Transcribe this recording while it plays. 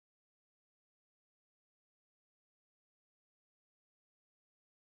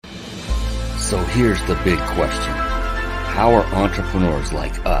So here's the big question. How are entrepreneurs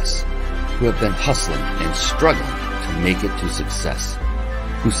like us, who have been hustling and struggling to make it to success,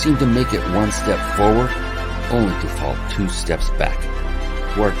 who seem to make it one step forward only to fall two steps back,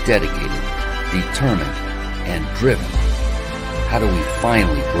 who are dedicated, determined, and driven? How do we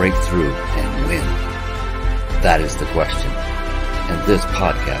finally break through and win? That is the question, and this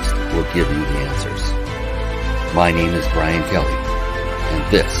podcast will give you the answers. My name is Brian Kelly,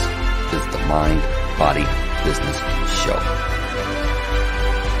 and this is the Mind, Body, Business Show.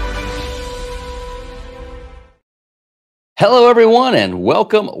 Hello, everyone, and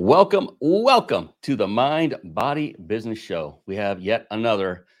welcome to the Mind, Body, Business Show. We have yet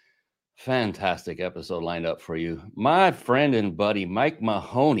another fantastic episode lined up for you. My friend and buddy, Mike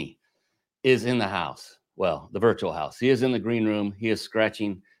Mahony, is in the house. Well, the virtual house. He is in the green room. He is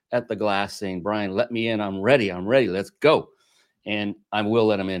scratching at the glass saying, Brian, let me in. I'm ready. Let's go. And I will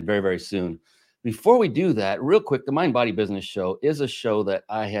let him in very, very soon. Before we do that, real quick, the Mind Body Business Show is a show that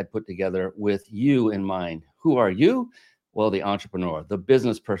I had put together with you in mind. Who are you? Well, the entrepreneur, the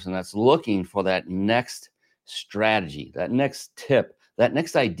business person that's looking for that next strategy, that next tip, that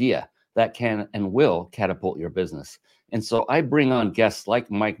next idea that can and will catapult your business. And so I bring on guests like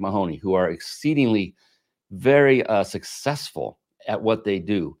Mike Mahony, who are exceedingly very successful at what they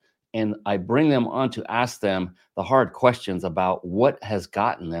do. And I bring them on to ask them the hard questions about what has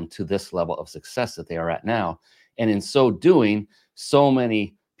gotten them to this level of success that they are at now. And in so doing, so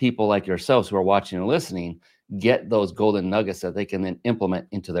many people like yourselves who are watching and listening get those golden nuggets that they can then implement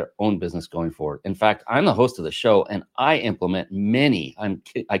into their own business going forward. In fact, I'm the host of the show, and I implement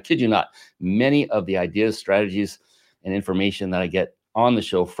I kid you not, many of the ideas, strategies, and information that I get on the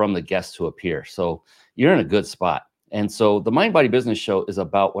show from the guests who appear. So you're in a good spot. And so the Mind Body Business Show is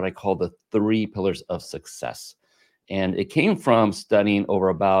about what I call the 3 pillars of success. And it came from studying over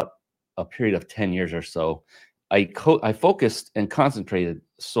about a period of 10 years or so. I focused and concentrated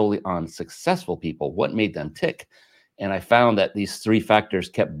solely on successful people, what made them tick. And I found that these 3 factors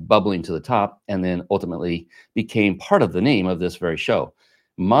kept bubbling to the top and then ultimately became part of the name of this very show.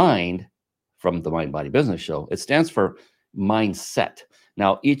 Mind, from the Mind Body Business Show, it stands for mindset.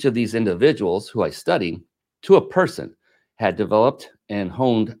 Now, each of these individuals who I studied, to a person, had developed and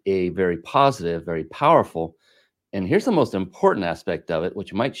honed a very positive, very powerful, and here's the most important aspect of it,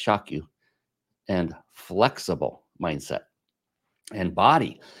 which might shock you, and flexible mindset. And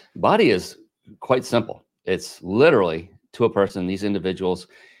body is quite simple. It's literally, to a person, these individuals,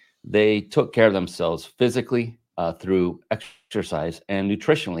 they took care of themselves physically through exercise and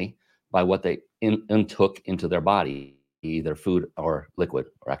nutritionally by what they intook into their body, either food or liquid,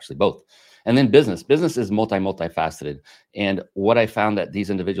 or actually both. And then business is multifaceted. And what I found that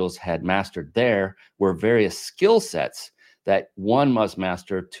these individuals had mastered there were various skill sets that one must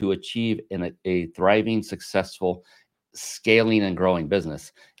master to achieve in a thriving, successful, scaling and growing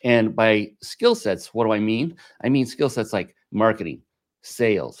business. And by skill sets, what do I mean? I mean skill sets like marketing,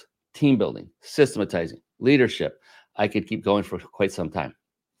 sales, team building, systematizing, leadership. I could keep going for quite some time.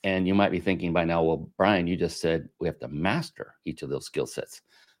 And you might be thinking by now, well, Brian, you just said we have to master each of those skill sets.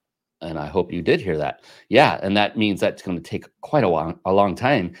 And I hope you did hear that. Yeah, and that means that's going to take quite a long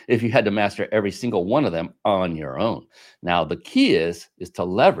time if you had to master every single one of them on your own. Now, the key is to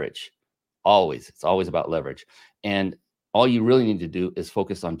leverage. Always. It's always about leverage. And all you really need to do is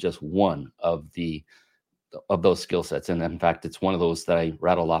focus on just one of those skill sets. And in fact, it's one of those that I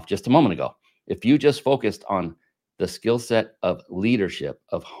rattled off just a moment ago. If you just focused on the skill set of leadership,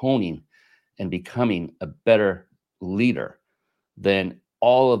 of honing and becoming a better leader, then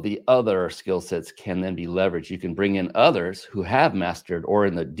all of the other skill sets can then be leveraged. You can bring in others who have mastered or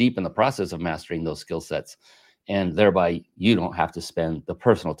deep in the process of mastering those skill sets. And thereby you don't have to spend the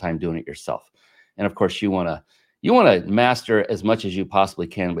personal time doing it yourself. And of course you want to master as much as you possibly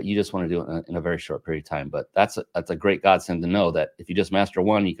can, but you just want to do it in a very short period of time. But that's a great godsend to know that if you just master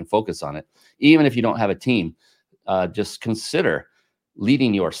one, you can focus on it. Even if you don't have a team, just consider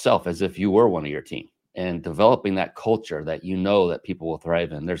leading yourself as if you were one of your team, and developing that culture that you know that people will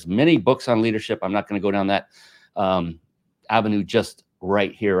thrive in. There's many books on leadership. I'm not going to go down that avenue just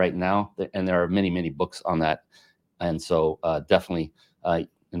right here, right now. And there are many, many books on that. And so definitely,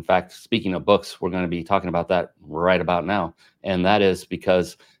 in fact, speaking of books, we're going to be talking about that right about now. And that is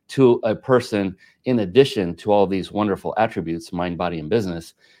because to a person, in addition to all these wonderful attributes, mind, body, and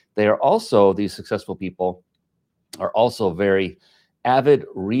business, these successful people are also very avid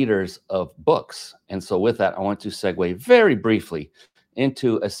readers of books. And so with that, I want to segue very briefly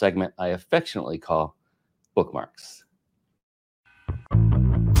into a segment I affectionately call Bookmarks.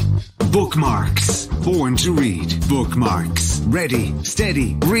 Bookmarks. Born to read. Bookmarks. Ready,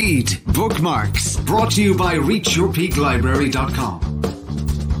 steady, read. Bookmarks. Brought to you by reachyourpeaklibrary.com.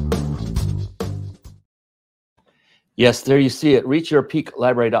 Yes, there you see it,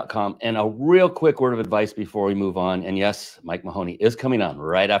 reachyourpeaklibrary.com. And a real quick word of advice before we move on. And yes, Mike Mahony is coming on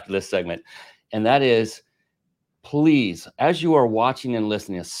right after this segment. And that is, please, as you are watching and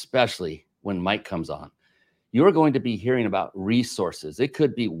listening, especially when Mike comes on, you're going to be hearing about resources. It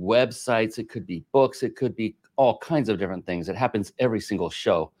could be websites, it could be books, it could be all kinds of different things. It happens every single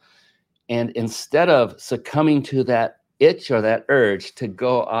show. And instead of succumbing to that itch or that urge to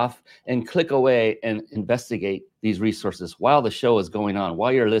go off and click away and investigate these resources while the show is going on,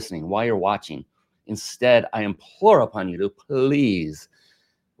 while you're listening, while you're watching, instead, I implore upon you to please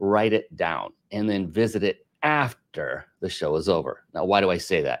write it down and then visit it after the show is over. Now, why do I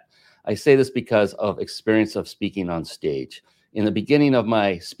say that? I say this because of experience of speaking on stage. In the beginning of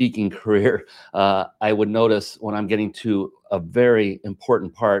my speaking career, I would notice when I'm getting to a very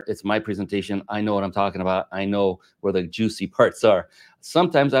important part, it's my presentation. I know what I'm talking about. I know where the juicy parts are.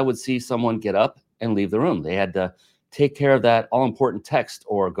 Sometimes I would see someone get up and leave the room. They had to take care of that all important text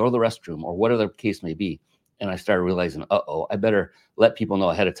or go to the restroom or whatever the case may be. And I started realizing, I better let people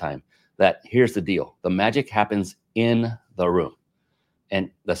know ahead of time that here's the deal. The magic happens in the room. And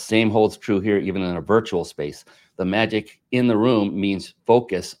the same holds true here, even in a virtual space. The magic in the room means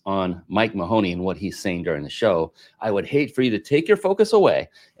focus on Mike Mahony and what he's saying during the show. I would hate for you to take your focus away.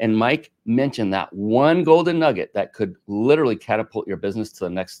 And Mike mentioned that one golden nugget that could literally catapult your business to the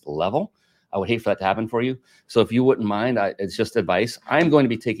next level. I would hate for that to happen for you. So if you wouldn't mind, it's just advice. I'm going to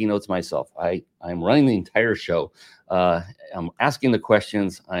be taking notes myself. I'm running the entire show. I'm asking the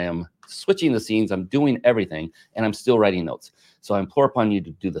questions. I am switching the scenes. I'm doing everything, and I'm still writing notes. So I implore upon you to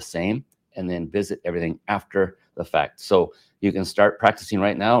do the same and then visit everything after the fact. So you can start practicing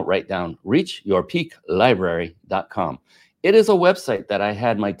right now. Write down reachyourpeaklibrary.com. It is a website that I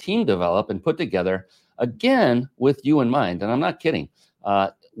had my team develop and put together, again, with you in mind. And I'm not kidding.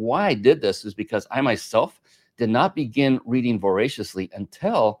 Why I did this is because I myself did not begin reading voraciously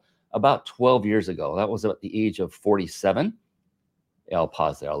until about 12 years ago. That was at the age of 47. Yeah, I'll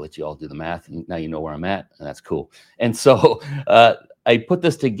pause there. I'll let you all do the math. Now you know where I'm at, and that's cool. And so I put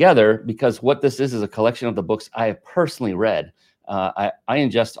this together because what this is a collection of the books I have personally read. I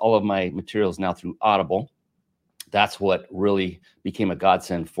ingest all of my materials now through Audible. That's what really became a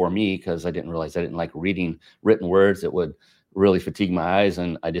godsend for me because I didn't realize I didn't like reading written words. It would really fatigue my eyes,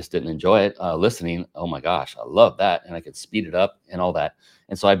 and I just didn't enjoy it. Listening, oh my gosh, I love that. And I could speed it up and all that.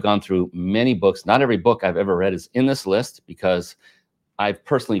 And so I've gone through many books. Not every book I've ever read is in this list because I've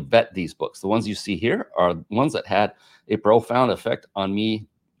personally vet these books. The ones you see here are ones that had a profound effect on me,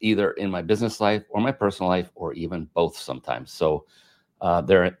 either in my business life or my personal life, or even both sometimes. So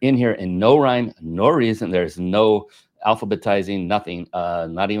they're in here in no rhyme, no reason. There's no alphabetizing, nothing,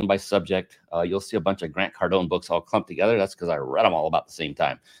 not even by subject. You'll see a bunch of Grant Cardone books all clumped together. That's because I read them all about the same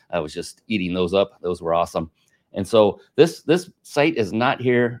time. I was just eating those up. Those were awesome. And so this site is not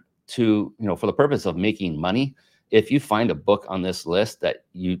here to, for the purpose of making money. If you find a book on this list that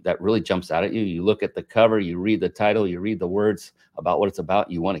really jumps out at you, you look at the cover, you read the title, you read the words about what it's about,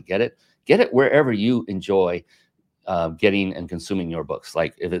 you want to get it wherever you enjoy getting and consuming your books.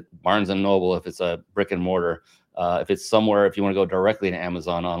 Like if it's Barnes and Noble, if it's a brick and mortar, if it's somewhere, if you want to go directly to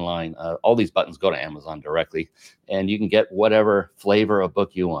Amazon online, all these buttons go to Amazon directly, and you can get whatever flavor of book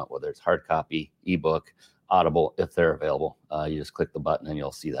you want, whether it's hard copy, ebook, Audible, if they're available. You just click the button and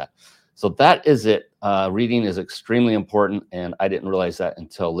you'll see that. So that is it. Reading is extremely important, and I didn't realize that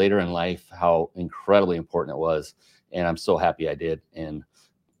until later in life, how incredibly important it was, and I'm so happy I did. And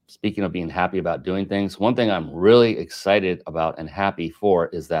speaking of being happy about doing things, one thing I'm really excited about and happy for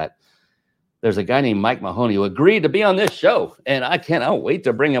is that there's a guy named Mike Mahony who agreed to be on this show, and I cannot wait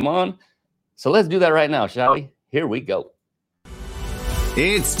to bring him on. So let's do that right now, shall we? Here we go.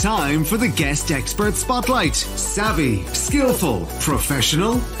 It's time for the Guest Expert Spotlight. Savvy, skillful,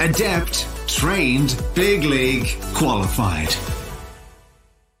 professional, adept, trained, big league, qualified.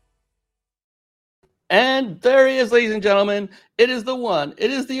 And there he is, ladies and gentlemen. It is the one,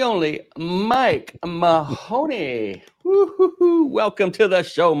 it is the only Mike Mahony. Woo-hoo-hoo. Welcome to the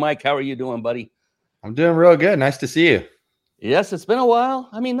show, Mike. How are you doing, buddy? I'm doing real good. Nice to see you. Yes, it's been a while.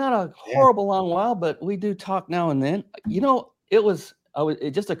 I mean, not a horrible long while, but we do talk now and then.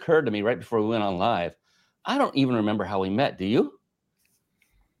 It just occurred to me right before we went on live. I don't even remember how we met. Do you?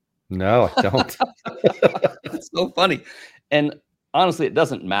 No, I don't. It's so funny. And honestly, it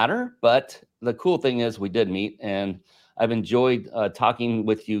doesn't matter. But the cool thing is we did meet, and I've enjoyed talking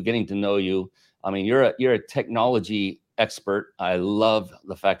with you, getting to know you. I mean, you're a technology expert. I love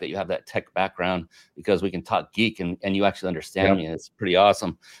the fact that you have that tech background because we can talk geek and you actually understand me. And it's pretty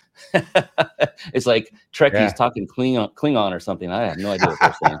awesome. It's like Trekkies talking Klingon or something. I have no idea what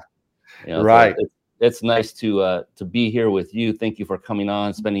they're saying. Right. So it's nice to be here with you. Thank you for coming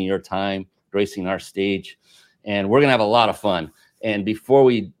on, spending your time, gracing our stage. And we're going to have a lot of fun. And before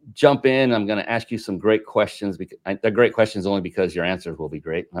we jump in, I'm going to ask you some great questions. They're great questions only because your answers will be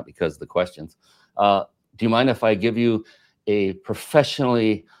great, not because of the questions. Do you mind if I give you a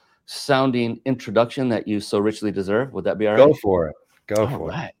professionally sounding introduction that you so richly deserve? Would that be all right? Go for it. Go All for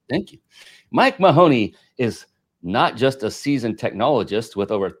right. it. Thank you. Mike Mahony is not just a seasoned technologist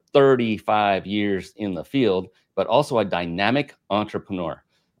with over 35 years in the field, but also a dynamic entrepreneur.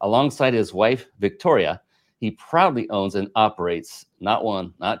 Alongside his wife, Victoria, he proudly owns and operates not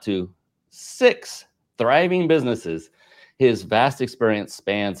one, not two, 6 thriving businesses. His vast experience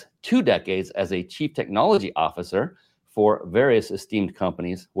spans 2 decades as a chief technology officer for various esteemed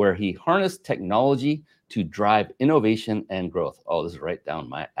companies, where he harnessed technology to drive innovation and growth. Oh, this is right down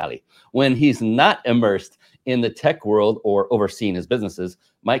my alley. When he's not immersed in the tech world or overseeing his businesses,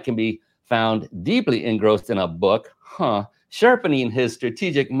 Mike can be found deeply engrossed in a book, sharpening his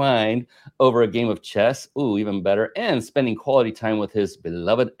strategic mind over a game of chess, even better, and spending quality time with his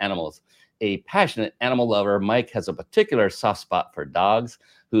beloved animals. A passionate animal lover, Mike has a particular soft spot for dogs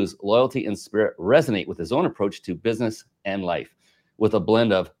whose loyalty and spirit resonate with his own approach to business and life. With a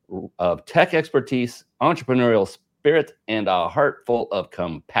blend of tech expertise, entrepreneurial spirit, and a heart full of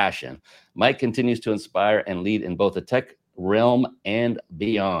compassion, Mike continues to inspire and lead in both the tech realm and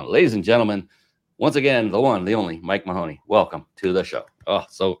beyond. Ladies and gentlemen, once again, the one, the only, Mike Mahony. Welcome to the show. Oh,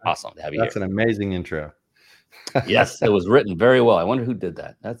 so awesome to have you here. That's an amazing intro. Yes, it was written very well. I wonder who did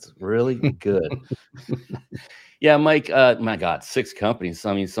that. That's really good. Yeah, Mike, my God, 6 companies.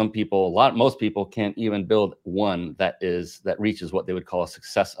 I mean, most people can't even build one that reaches what they would call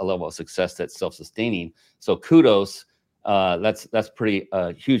a level of success that's self-sustaining. So kudos. That's pretty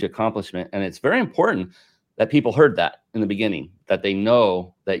huge accomplishment. And it's very important that people heard that in the beginning, that they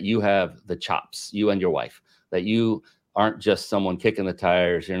know that you have the chops, you and your wife, that you aren't just someone kicking the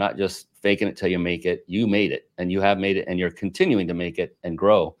tires. You're not just faking it till you make it. You made it, and you have made it, and you're continuing to make it and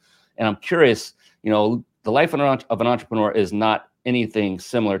grow. And I'm curious, the life of an entrepreneur is not anything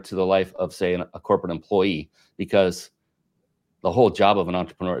similar to the life of, say, a corporate employee, because the whole job of an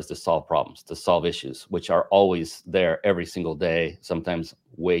entrepreneur is to solve problems, to solve issues, which are always there every single day, sometimes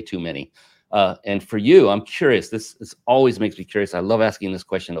way too many. And for you, I'm curious, this always makes me curious. I love asking this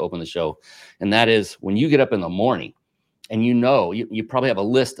question to open the show. And that is, when you get up in the morning and you probably have a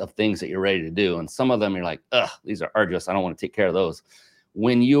list of things that you're ready to do. And some of them you're like, these are arduous. I don't want to take care of those.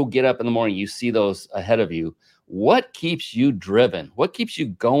 When you get up in the morning, you see those ahead of you. What keeps you driven? What keeps you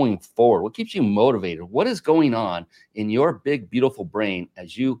going forward? What keeps you motivated? What is going on in your big, beautiful brain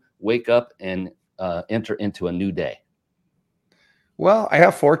as you wake up and enter into a new day? Well, I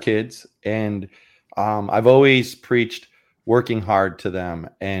have 4 kids, and I've always preached working hard to them.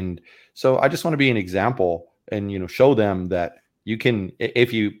 And so I just want to be an example and, show them that you can,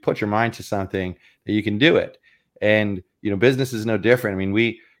 if you put your mind to something, that you can do it. And, business is no different. I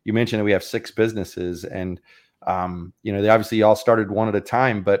mean, you mentioned that we have 6 businesses, and, they obviously all started one at a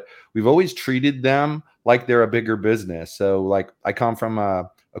time, but we've always treated them like they're a bigger business. So like, I come from a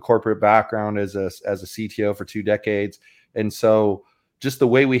corporate background as a CTO for 2 decades. And so just the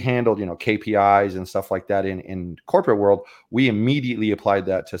way we handled, KPIs and stuff like that in corporate world, we immediately applied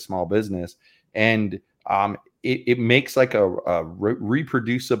that to small business. And it makes like a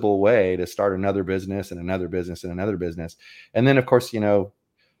reproducible way to start another business and another business and another business. And then, of course, you're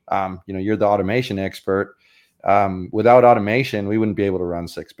the automation expert. Without automation, we wouldn't be able to run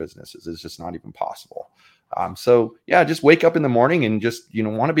 6 businesses. It's just not even possible. So yeah, just wake up in the morning and just,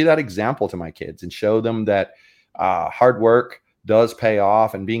 want to be that example to my kids and show them that hard work does pay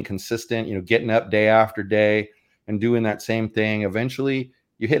off, and being consistent, getting up day after day and doing that same thing. Eventually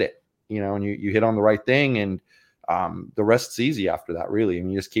you hit it, and you hit on the right thing, and the rest's easy after that, really. I mean,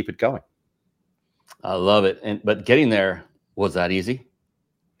 you just keep it going. I love it. But getting there, was that easy?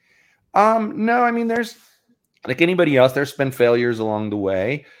 No, I mean, there's, like anybody else, there's been failures along the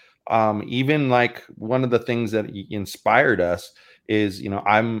way. Even like one of the things that inspired us is,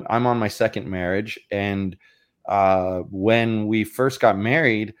 I'm on my 2nd marriage, and when we first got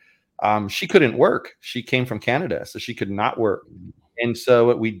married, she couldn't work. She came from Canada, so she could not work. And so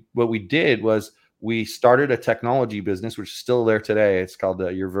what we did was we started a technology business, which is still there today. It's called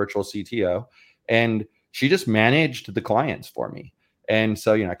Your Virtual CTO. And she just managed the clients for me. And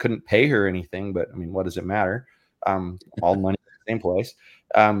so, I couldn't pay her anything, but I mean, what does it matter? All money in the same place.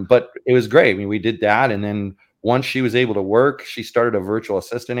 But it was great. I mean, we did that. And then once she was able to work, she started a virtual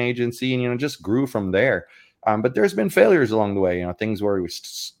assistant agency and, just grew from there. But there's been failures along the way, things where we,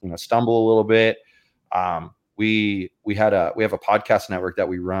 stumble a little bit. We have a podcast network that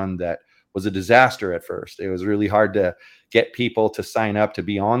we run that was a disaster at first. It was really hard to get people to sign up to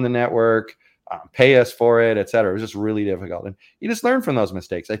be on the network, pay us for it, et cetera. It was just really difficult. And you just learn from those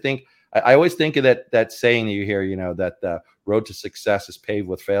mistakes. I think I always think of that saying that you hear, that the road to success is paved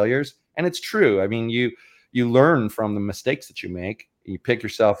with failures. And it's true. I mean, you learn from the mistakes that you make. You pick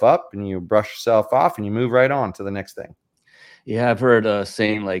yourself up and you brush yourself off and you move right on to the next thing. Yeah, I've heard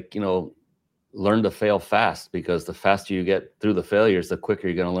saying like, learn to fail fast, because the faster you get through the failures, the quicker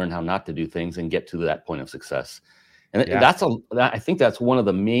you're going to learn how not to do things and get to that point of success. And I think that's one of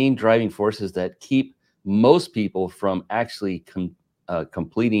the main driving forces that keep most people from actually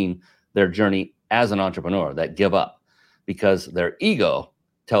completing their journey as an entrepreneur, that give up because their ego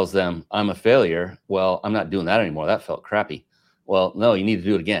tells them, I'm a failure. Well, I'm not doing that anymore. That felt crappy. Well, no, you need to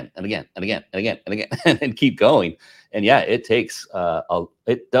do it again and again and again and again and again and keep going. And yeah, it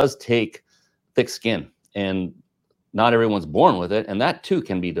does take thick skin, and not everyone's born with it. And that too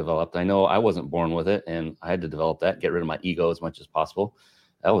can be developed. I know I wasn't born with it, and I had to develop that, get rid of my ego as much as possible.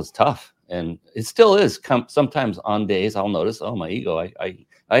 That was tough. And it still is. Sometimes on days I'll notice, oh, my ego,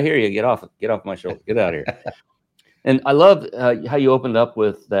 I hear you, get off my shoulder, get out of here. And I love how you opened up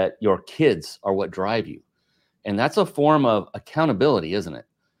with that your kids are what drive you. And that's a form of accountability, isn't it?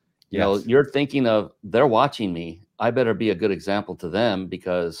 Yes. You're thinking of, they're watching me. I better be a good example to them,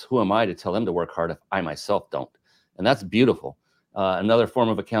 because who am I to tell them to work hard if I myself don't? And that's beautiful. Another form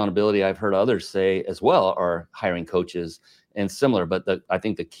of accountability I've heard others say as well are hiring coaches and similar. But I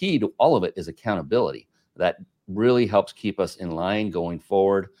think the key to all of it is accountability. That really helps keep us in line going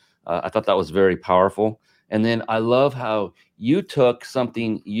forward. I thought that was very powerful. And then I love how you took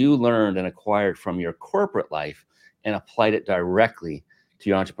something you learned and acquired from your corporate life and applied it directly to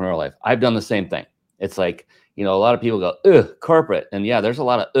your entrepreneurial life. I've done the same thing. It's like, a lot of people go, ugh, corporate. And yeah, there's a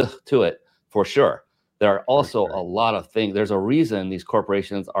lot of ugh to it for sure. There are also a lot of things. There's a reason these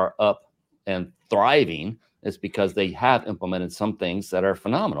corporations are up and thriving. It's because they have implemented some things that are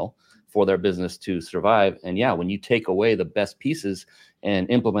phenomenal for their business to survive. And yeah, when you take away the best pieces and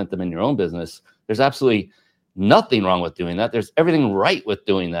implement them in your own business, there's absolutely nothing wrong with doing that. There's everything right with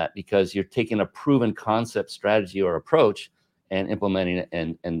doing that, because you're taking a proven concept, strategy, or approach and implementing it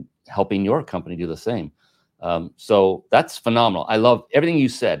and helping your company do the same. So that's phenomenal. I love everything you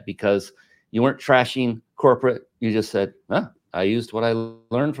said, because you weren't trashing corporate. You just said, I used what I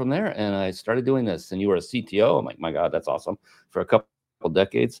learned from there and I started doing this. And you were a CTO. I'm like, my God, that's awesome. For a couple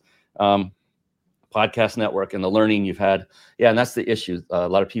decades. Podcast network and the learning you've had. Yeah. And that's the issue. A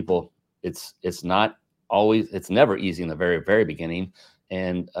lot of people, it's never easy in the very, very beginning.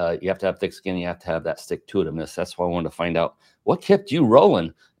 And you have to have thick skin. You have to have that stick-to-itiveness. That's why I wanted to find out what kept you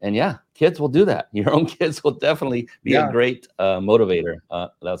rolling. And yeah, kids will do that. Your own kids will definitely be a great motivator.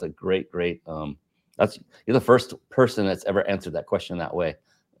 That was a great. You're the first person that's ever answered that question that way.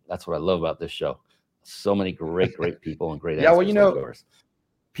 That's what I love about this show. So many great people and great answers. Yeah, well,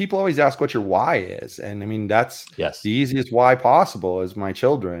 people always ask what your why is. And I mean, that's the easiest why possible is my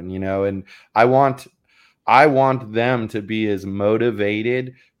children, and I want them to be as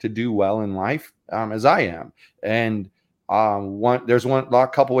motivated to do well in life as I am. And there's a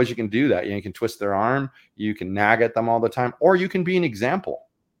couple ways you can do that. You can twist their arm, you can nag at them all the time, or you can be an example.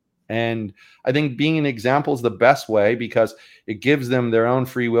 And I think being an example is the best way, because it gives them their own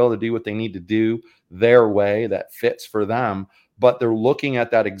free will to do what they need to do their way that fits for them. But they're looking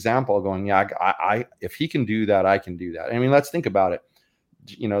at that example going, yeah, if he can do that, I can do that. I mean, let's think about it.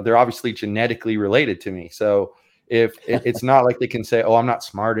 They're obviously genetically related to me. So if it's not like they can say, oh, I'm not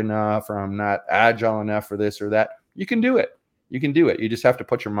smart enough or I'm not agile enough for this or that, you can do it. You can do it. You just have to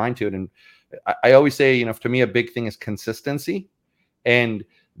put your mind to it. And I always say, to me, a big thing is consistency. And,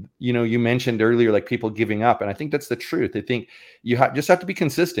 you mentioned earlier, like people giving up. And I think that's the truth. I think you just have to be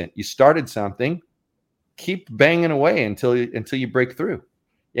consistent. You started something, keep banging away until you break through.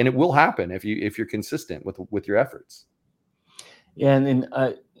 And it will happen if you're consistent with your efforts. Yeah, and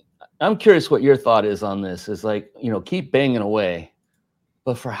I'm curious what your thought is on this. Is like, keep banging away,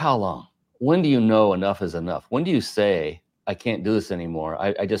 but for how long? When do you know enough is enough? When do you say, I can't do this anymore?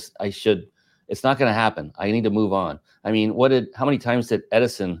 I should. It's not going to happen. I need to move on. I mean, how many times did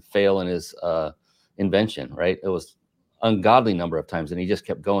Edison fail in his invention, right? It was ungodly number of times, and he just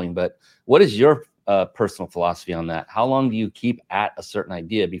kept going. But what is your personal philosophy on that? How long do you keep at a certain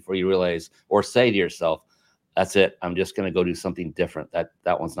idea before you realize or say to yourself, that's it, I'm just going to go do something different. That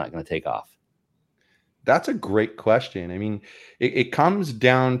one's not going to take off? That's a great question. I mean, it comes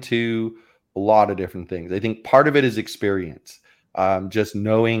down to a lot of different things. I think part of it is experience. Just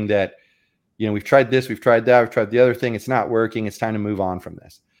knowing that, we've tried this, we've tried that, we've tried the other thing. It's not working. It's time to move on from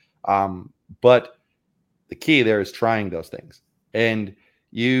this. But the key there is trying those things. And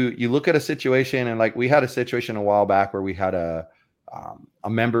you look at a situation, and like we had a situation a while back where we had a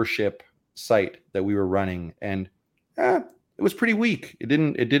membership site that we were running, and it was pretty weak. It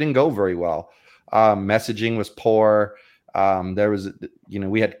didn't go very well. Messaging was poor. There was,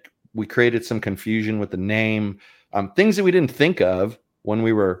 we created some confusion with the name, things that we didn't think of when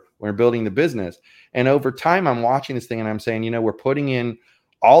we were building the business. And over time, I'm watching this thing and I'm saying, we're putting in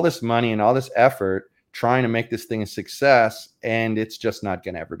all this money and all this effort trying to make this thing a success, and it's just not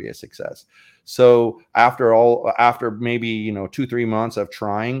going to ever be a success. So after maybe 2-3 months of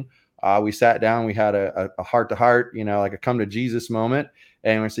trying, we sat down, we had a heart-to-heart, like a come to Jesus moment,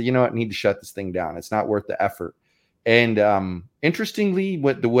 and we said, I need to shut this thing down. It's not worth the effort. And interestingly,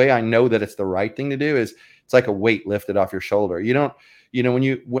 the way I know that it's the right thing to do is it's like a weight lifted off your shoulder.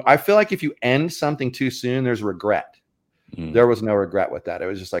 I feel like if you end something too soon, there's regret. There was no regret with that. It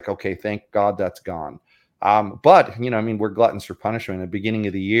was just like, okay, thank God that's gone. But we're gluttons for punishment. At the beginning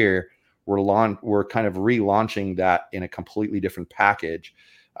of the year, we're kind of relaunching that in a completely different package,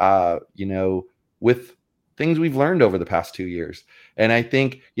 with things we've learned over the past 2 years. And I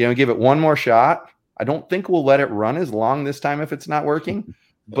think, give it one more shot. I don't think we'll let it run as long this time if it's not working,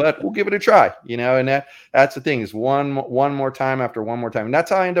 but we'll give it a try, and that's the thing, is one more time after one more time. And that's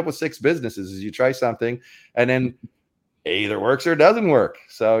how I end up with 6 businesses, is you try something and then it either works or it doesn't work.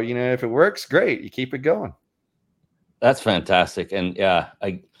 So, if it works, great. You keep it going. That's fantastic. And yeah,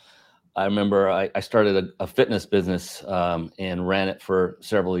 I remember I started a fitness business and ran it for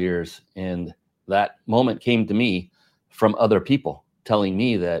several years. And that moment came to me from other people telling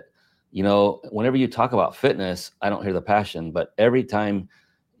me that, whenever you talk about fitness, I don't hear the passion, but every time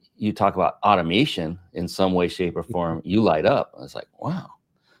you talk about automation in some way, shape, or form, you light up. I was like, wow.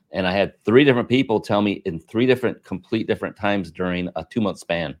 And I had 3 different people tell me in 3 complete different times during a 2-month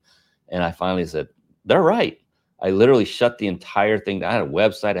span. And I finally said, they're right. I literally shut the entire thing down. I had a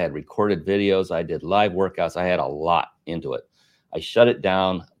website, I had recorded videos, I did live workouts, I had a lot into it. I shut it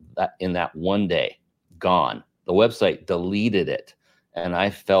down in that one day, gone. The website deleted it, and I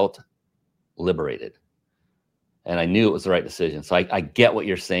felt liberated. And I knew it was the right decision. So I get what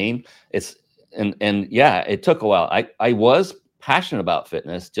you're saying. And yeah, it took a while. I was passionate about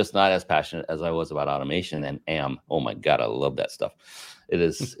fitness, just not as passionate as I was about automation, and am. Oh my God, I love that stuff.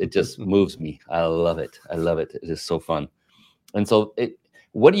 It just moves me. I love it. It is so fun. And so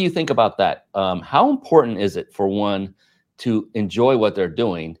what do you think about that? How important is it for one to enjoy what they're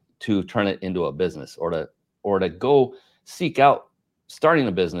doing to turn it into a business, or to go seek out starting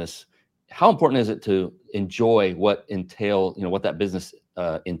a business? How important is it to enjoy what that business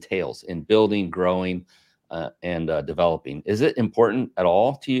entails in building, growing, and developing? Is it important at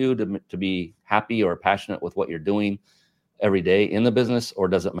all to you to be happy or passionate with what you're doing every day in the business, or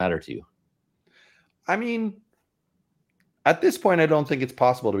does it matter to you? I mean, at this point, I don't think it's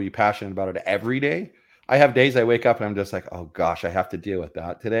possible to be passionate about it every day. I have days I wake up and I'm just like, oh gosh, I have to deal with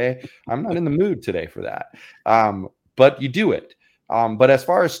that today. I'm not in the mood today for that. But you do it. But as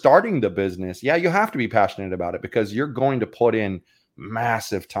far as starting the business, yeah, you have to be passionate about it, because you're going to put in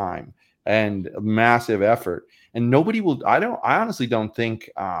massive time and massive effort, and nobody will. I honestly don't think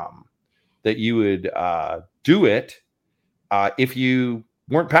that you would do it if you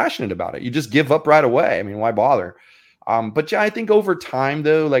weren't passionate about it. You just give up right away. I mean, why bother? But yeah, I think over time,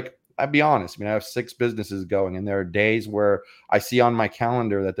 though, like, I'd be honest. I mean, I have 6 businesses going, and there are days where I see on my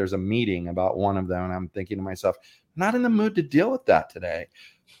calendar that there's a meeting about one of them, and I'm thinking to myself, I'm not in the mood to deal with that today.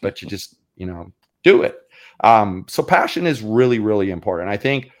 But you just, do it. So passion is really, really important. I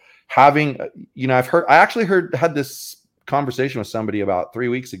think having, I had this conversation with somebody about 3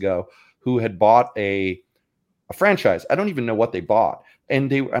 weeks ago who had bought a franchise. I don't even know what they bought.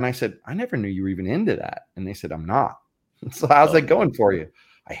 And I said, I never knew you were even into that. And they said, I'm not. So how's that going for you?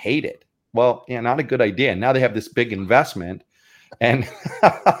 I hate it. Well, yeah, not a good idea. Now they have this big investment, and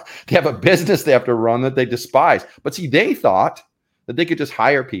they have a business they have to run that they despise. But see, they thought that they could just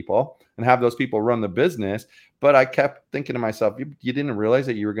hire people and have those people run the business. But I kept thinking to myself, you didn't realize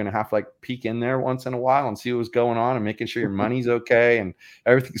that you were going to have to peek in there once in a while and see what was going on and making sure your money's okay and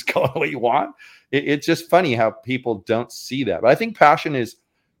everything's going the way you want. It's just funny how people don't see that. But I think passion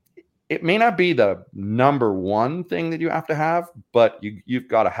it may not be the number one thing that you have to have, but you've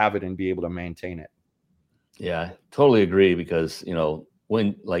got to have it and be able to maintain it. Yeah, totally agree. Because,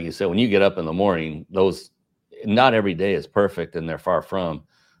 when, like you said, when you get up in the morning, not every day is perfect, and they're far from,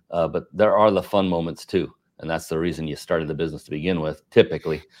 but there are the fun moments too. And that's the reason you started the business to begin with,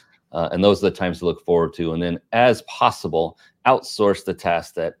 typically. And those are the times to look forward to. And then as possible, outsource the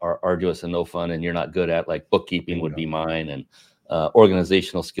tasks that are arduous and no fun and you're not good at, like bookkeeping would be mine, and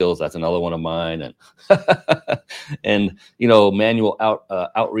organizational skills, that's another one of mine, and and manual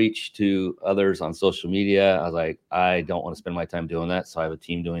outreach to others on social media. I was like, I don't want to spend my time doing that, so I have a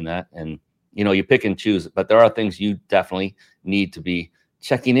team doing that. And you pick and choose, but there are things you definitely need to be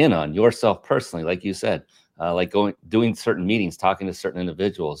checking in on yourself personally, like you said, like doing certain meetings, talking to certain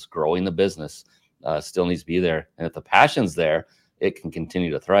individuals, growing the business still needs to be there. And if the passion's there, it can continue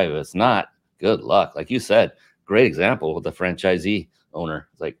to thrive. If it's not, good luck. Like you said, great example with the franchisee owner.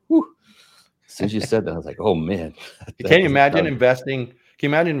 It's like, whew. As soon as you said that, I was like, oh man. Can you imagine investing? Can you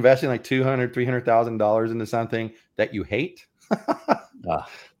imagine investing like $200,000, $300,000 into something that you hate?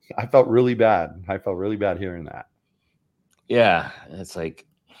 I felt really bad. I felt really bad hearing that. Yeah, it's like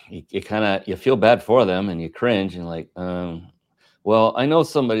you feel bad for them and you cringe and like, well, I know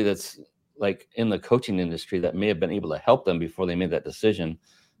somebody that's like in the coaching industry that may have been able to help them before they made that decision.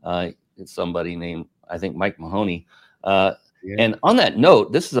 It's somebody named, I think, Mike Mahony. And on that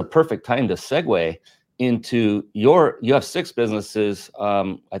note, this is a perfect time to segue into you have 6 businesses.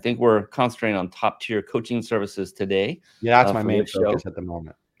 I think we're concentrating on top tier coaching services today. Yeah, that's my main focus at the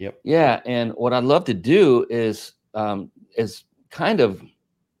moment. Yep. Yeah. And what I'd love to do is kind of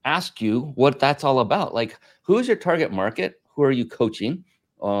ask you what that's all about. Like, who is your target market? Who are you coaching?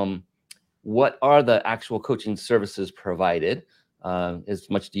 What are the actual coaching services provided? As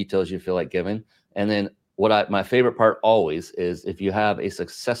much detail as you feel like giving. And then my favorite part always is if you have a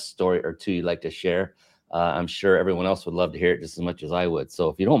success story or two you'd like to share. I'm sure everyone else would love to hear it just as much as I would. So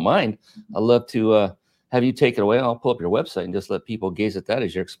if you don't mind, I'd love to have you take it away. I'll pull up your website and just let people gaze at that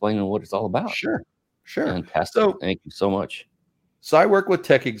as you're explaining what it's all about. Sure. Fantastic. So, thank you so much. So I work with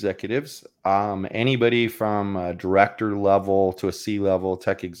tech executives, anybody from director level to a C-level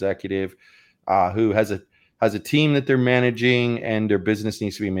tech executive who has a team that they're managing and their business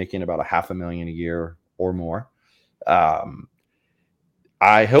needs to be making about $500,000 a year or more.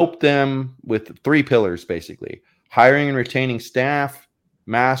 I help them with 3 pillars, basically: hiring and retaining staff,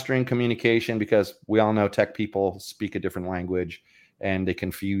 mastering communication, because we all know tech people speak a different language and they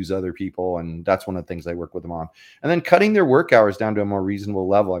confuse other people. And that's one of the things I work with them on. And then cutting their work hours down to a more reasonable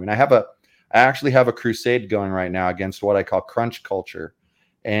level. I mean, I actually have a crusade going right now against what I call crunch culture.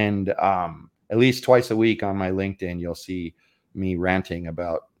 And at least twice a week on my LinkedIn, you'll see me ranting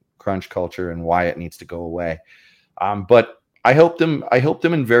about crunch culture and why it needs to go away. But I help them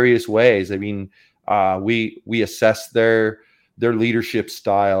in various ways. I mean, we assess their leadership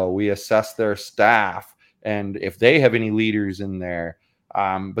style. We assess their staff, and if they have any leaders in there.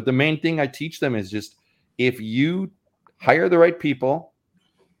 But the main thing I teach them is just, if you hire the right people,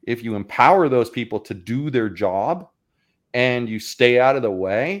 if you empower those people to do their job and you stay out of the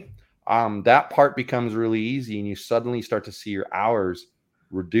way, that part becomes really easy, and you suddenly start to see your hours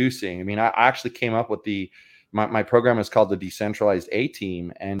reducing. I mean, I actually came up with my program is called the Decentralized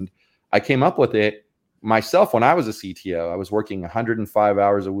A-Team, and I came up with it myself when I was a CTO. I was working 105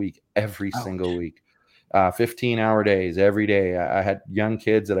 hours a week every single week. 15-hour days every day. I had young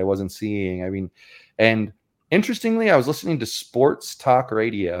kids that I wasn't seeing. I mean, and interestingly, I was listening to sports talk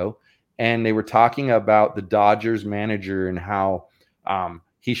radio, and they were talking about the Dodgers manager and how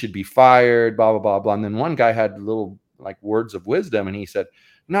he should be fired, blah, blah, blah, blah. And then one guy had little like words of wisdom, and he said,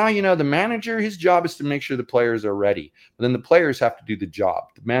 no, the manager, his job is to make sure the players are ready. But then the players have to do the job.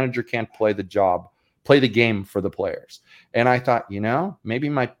 The manager can't play the game for the players. And I thought, maybe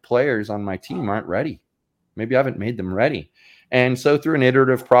my players on my team aren't ready. Maybe I haven't made them ready. And so through an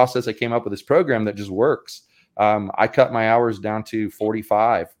iterative process, I came up with this program that just works. I cut my hours down to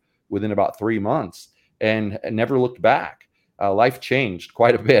 45 within about 3 months and never looked back. Life changed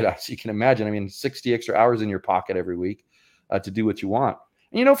quite a bit, as you can imagine. I mean, 60 extra hours in your pocket every week to do what you want.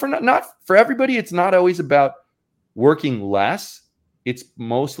 And, for not for everybody, it's not always about working less. It's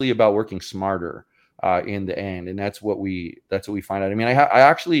mostly about working smarter in the end. And that's what we find out. I mean, I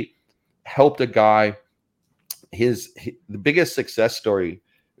actually helped a guy. The biggest success story,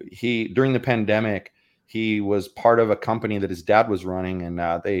 during the pandemic, he was part of a company that his dad was running, and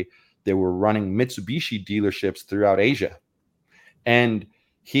they were running Mitsubishi dealerships throughout Asia. And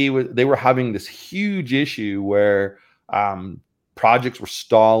they were having this huge issue where projects were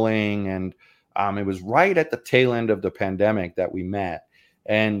stalling, and it was right at the tail end of the pandemic that we met.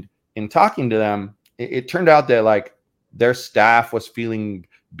 And in talking to them, it turned out that like their staff was feeling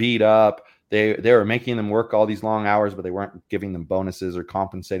beat up. They were making them work all these long hours, but they weren't giving them bonuses or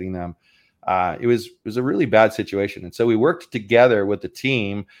compensating them. It was a really bad situation. And so we worked together with the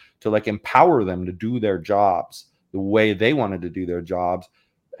team to like empower them to do their jobs the way they wanted to do their jobs,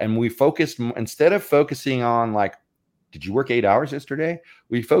 And we focused, instead of focusing on like, did you work 8 hours yesterday?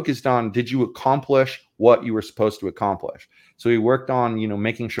 We focused on, did you accomplish what you were supposed to accomplish? So we worked on,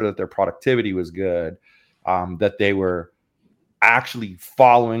 making sure that their productivity was good, that they were actually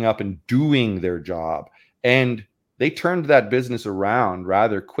following up and doing their job. And they turned that business around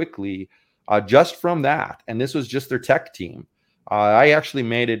rather quickly, just from that. And this was just their tech team.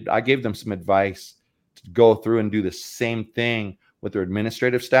 I gave them some advice to go through and do the same thing with their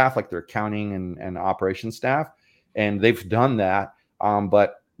administrative staff, like their accounting and operations staff. And they've done that.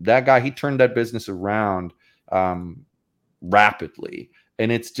 But that guy, he turned that business around rapidly.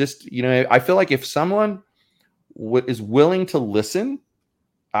 And it's just, I feel like if someone is willing to listen,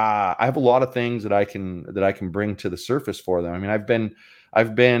 I have a lot of things that I can bring to the surface for them. I mean,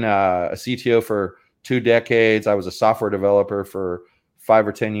 I've been a CTO for 2 decades. I was a software developer for 5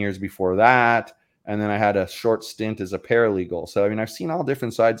 or 10 years before that. And then I had a short stint as a paralegal. So, I mean, I've seen all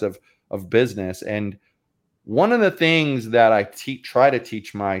different sides of business. And one of the things that I try to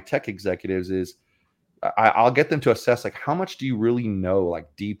teach my tech executives is I'll get them to assess, like, how much do you really know, like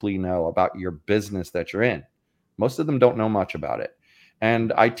deeply know about your business that you're in? Most of them don't know much about it.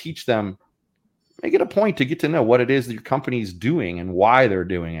 And I teach them, make it a point to get to know what it is that your company is doing and why they're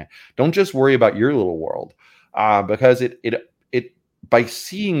doing it. Don't just worry about your little world, because it by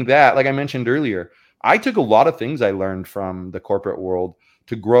seeing that, like I mentioned earlier, I took a lot of things I learned from the corporate world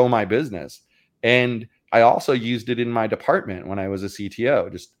to grow my business. And I also used it in my department when I was a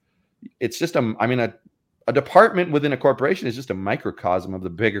CTO. A department within a corporation is just a microcosm of the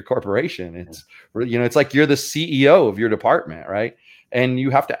bigger corporation. It's, it's like you're the CEO of your department, right? And you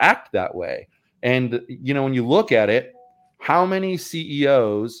have to act that way. And, when you look at it, how many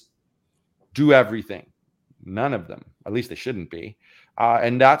CEOs do everything? None of them. At least they shouldn't be.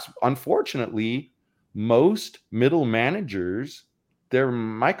 And that's, unfortunately, most middle managers, they're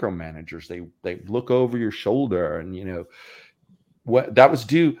micromanagers. They look over your shoulder and, what that's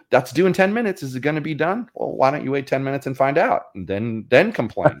due in 10 minutes. Is it going to be done? Well, why don't you wait 10 minutes and find out, and then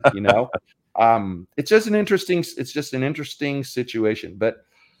complain? It's just an interesting situation. But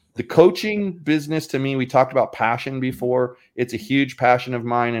the coaching business, to me, we talked about passion before. It's a huge passion of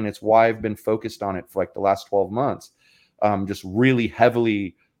mine, and it's why I've been focused on it for like the last 12 months. Just really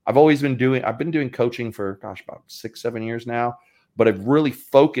heavily. I've been doing coaching for, about 6-7 years now, but I've really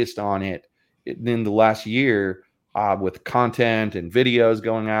focused on it in the last year, with content and videos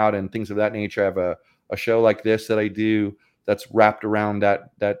going out and things of that nature. I have a show like this that I do that's wrapped around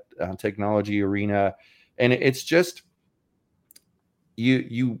that technology arena. And it's just,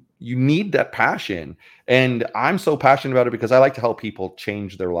 you need that passion. And I'm so passionate about it because I like to help people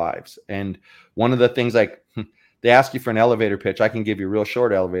change their lives. And one of the things, like, they ask you for an elevator pitch, I can give you a real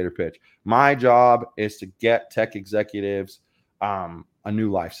short elevator pitch. My job is to get tech executives a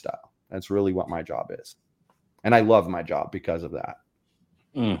new lifestyle. That's really what my job is. And I love my job because of that.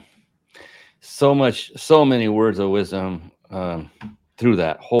 So many words of wisdom through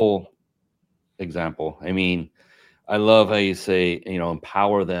that whole example. I mean, I love how you say,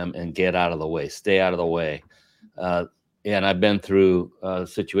 empower them and get out of the way, stay out of the way. And I've been through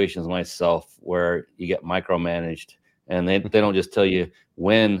situations myself where you get micromanaged, and they don't just tell you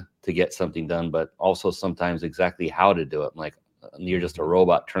when to get something done, but also sometimes exactly how to do it. Like, you're just a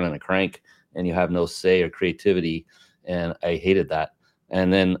robot turning a crank and you have no say or creativity. And I hated that.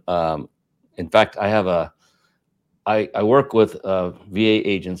 And then, in fact, I work with a VA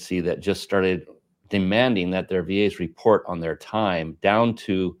agency that just started demanding that their VAs report on their time down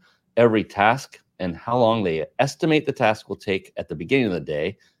to every task and how long they estimate the task will take at the beginning of the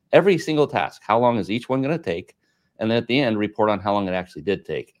day. Every single task, how long is each one going to take? And then at the end, report on how long it actually did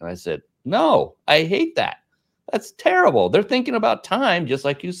take. And I said, no, I hate that. That's terrible. They're thinking about time, just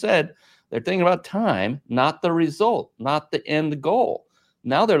like you said. They're thinking about time, not the result, not the end goal.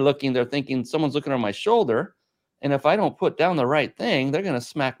 Now they're thinking someone's looking on my shoulder. And if I don't put down the right thing, they're going to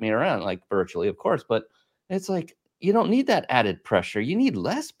smack me around, like virtually, of course. But it's like, you don't need that added pressure. You need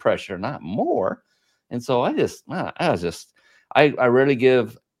less pressure, not more. And so I rarely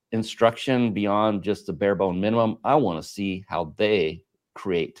give instruction beyond just the bare bone minimum. I want to see how they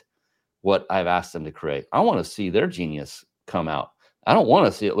create what I've asked them to create. I want to see their genius come out. I don't want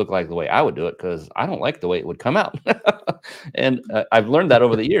to see it look like the way I would do it, because I don't like the way it would come out. And I've learned that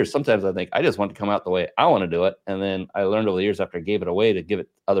over the years. Sometimes I think I just want to come out the way I want to do it. And then I learned over the years, after I gave it away to give it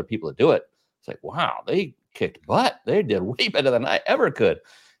to other people to do it, it's like, wow, they kicked butt. They did way better than I ever could.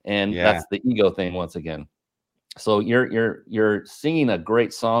 And that's the ego thing once again. So you're singing a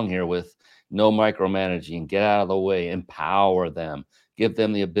great song here with no micromanaging, get out of the way, empower them, give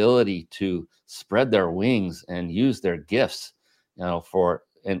them the ability to spread their wings and use their gifts, for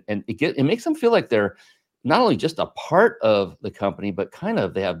and it makes them feel like they're not only just a part of the company, but kind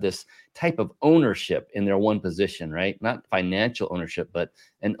of they have this type of ownership in their one position, right? Not financial ownership, but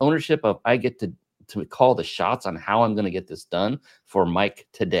an ownership of I get to call the shots on how I'm going to get this done for Mike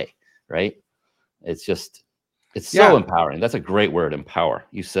today, right? It's so empowering. That's a great word, empower.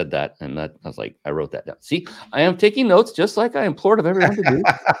 You said that, and that I was like, I wrote that down. See, I am taking notes just like I implored of everyone to do. Look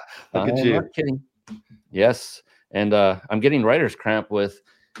at I'm you. not kidding. Yes, and I'm getting writer's cramp with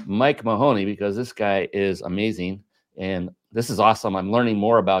Mike Mahony because this guy is amazing, and this is awesome. I'm learning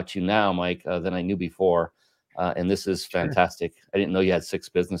more about you now, Mike, than I knew before, and this is fantastic. I didn't know you had 6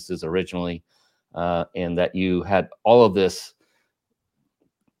 businesses originally, and that you had all of this.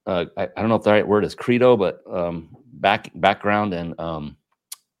 I don't know if the right word is credo, but background and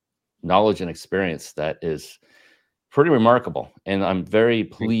knowledge and experience that is pretty remarkable. And I'm very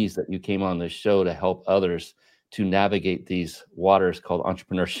pleased that you came on this show to help others to navigate these waters called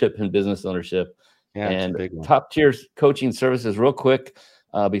entrepreneurship and business ownership and top tier coaching services. Real quick,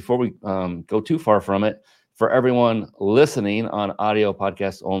 before we go too far from it, for everyone listening on audio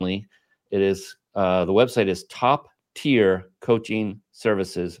podcast only, it is the website is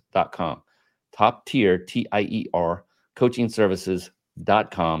toptiercoachingservices.com. Top tier, TIER,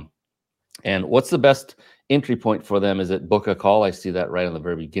 coachingservices.com. And what's the best entry point for them? Is it book a call? I see that right on the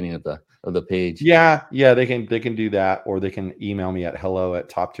very beginning of the page. Yeah, they can do that, or they can email me at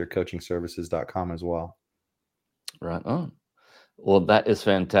hello@toptiercoachingservices.com as well. Right on. Well, that is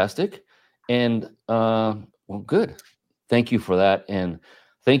fantastic. And well, good. Thank you for that. And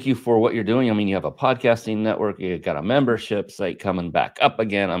thank you for what you're doing. I mean, you have a podcasting network, you got a membership site coming back up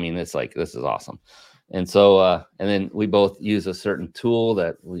again. I mean, it's like, this is awesome. And so, and then we both use a certain tool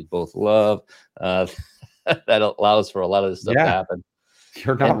that we both love that allows for a lot of this stuff to happen.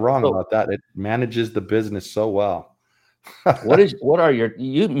 You're not wrong about that. It manages the business so well.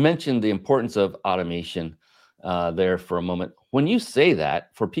 You mentioned the importance of automation there for a moment. When you say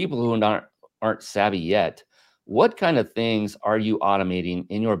that, for people who aren't savvy yet, what kind of things are you automating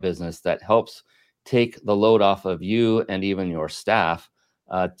in your business that helps take the load off of you and even your staff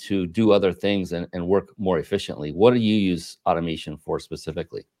to do other things and work more efficiently? What do you use automation for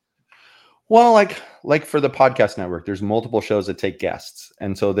specifically? Well, like for the podcast network, there's multiple shows that take guests.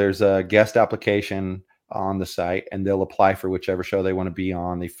 And so there's a guest application on the site, and they'll apply for whichever show they want to be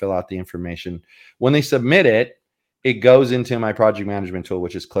on. They fill out the information. When they submit it, it goes into my project management tool,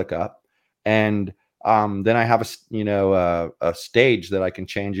 which is ClickUp. And then I have a stage that I can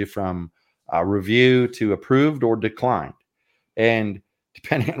change it from review to approved or declined. And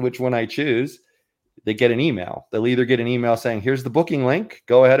depending on which one I choose, they get an email. They'll either get an email saying, here's the booking link,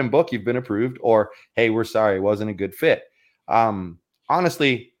 go ahead and book, you've been approved, or, hey, we're sorry, it wasn't a good fit.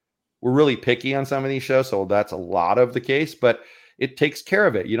 Honestly, we're really picky on some of these shows, so that's a lot of the case, but it takes care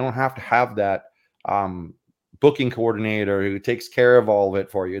of it. You don't have to have that booking coordinator who takes care of all of it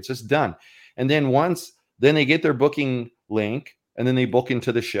for you. It's just done. And then then they get their booking link, and then they book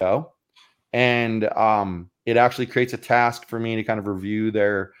into the show. And it actually creates a task for me to kind of review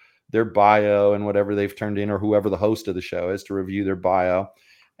their bio and whatever they've turned in, or whoever the host of the show is, to review their bio.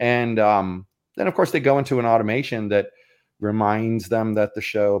 And then, of course, they go into an automation that reminds them that the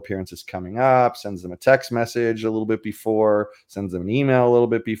show appearance is coming up, sends them a text message a little bit before, sends them an email a little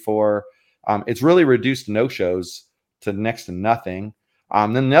bit before. It's really reduced no-shows to next to nothing.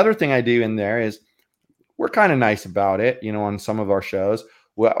 Then the other thing I do in there is we're kind of nice about it, on some of our shows.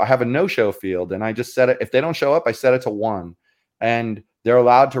 Well, I have a no-show field, and I just set it. If they don't show up, I set it to 1, and they're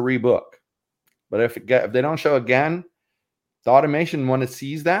allowed to rebook. But if they don't show again, the automation, when it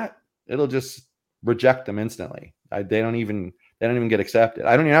sees that, it'll just reject them instantly. They don't even get accepted.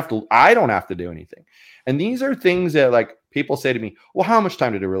 I don't have to do anything. And these are things that, like, people say to me, well, how much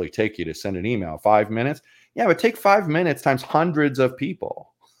time did it really take you to send an email? 5 minutes? Yeah, but take 5 minutes times hundreds of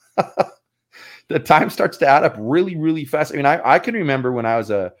people. The time starts to add up really, really fast. I mean, I can remember when I was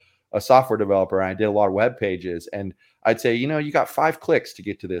a software developer and I did a lot of web pages, and I'd say, you got 5 clicks to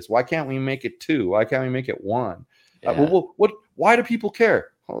get to this. Why can't we make it 2? Why can't we make it 1? Yeah. Why do people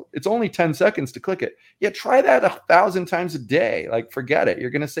care? Well, it's only 10 seconds to click it. Yeah, try that 1,000 times a day. Like, forget it. You're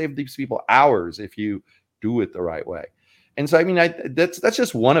going to save these people hours if you do it the right way. And so, I mean, that's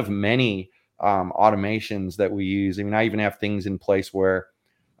just one of many automations that we use. I mean, I even have things in place where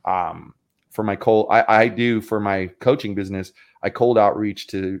for my for my coaching business, I cold outreach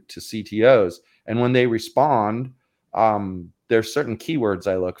to CTOs. And when they respond, there's certain keywords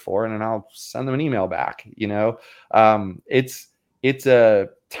I look for, and then I'll send them an email back. It's a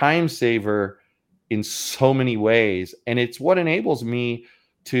time saver in so many ways. And it's what enables me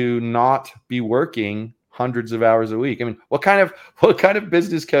to not be working hundreds of hours a week. I mean, what kind of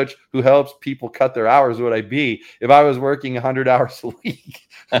business coach who helps people cut their hours would I be if I was working 100 hours a week?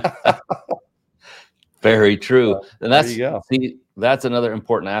 Very true. And that's another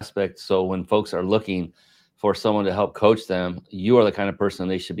important aspect. So when folks are looking for someone to help coach them, you are the kind of person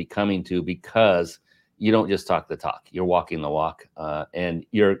they should be coming to, because you don't just talk the talk, you're walking the walk, and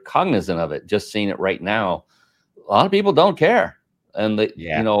you're cognizant of it. Just seeing it right now, a lot of people don't care. And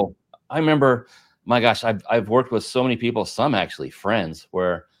I remember, my gosh, I've worked with so many people, some actually friends,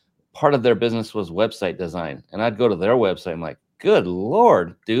 where part of their business was website design. And I'd go to their website. I'm like, good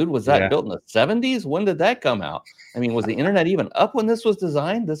Lord, dude, was that built in the 70s? When did that come out? I mean, was the internet even up when this was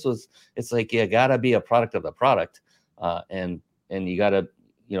designed? It's like, you gotta be a product of the product. And you gotta,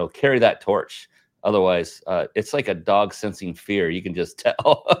 carry that torch. Otherwise, it's like a dog sensing fear. You can just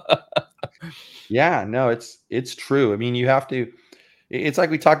tell. Yeah, no, it's true. I mean, you have to, it's like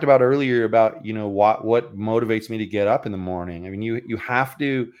we talked about earlier about, what motivates me to get up in the morning. I mean, you have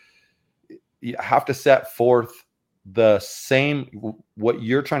to set forth the same, what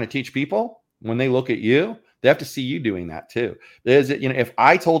you're trying to teach people. When they look at you, they have to see you doing that too. If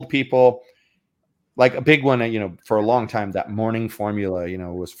I told people, like a big one, for a long time, that morning formula,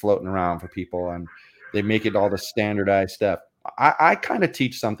 was floating around for people, and they make it all the standardized stuff. I kind of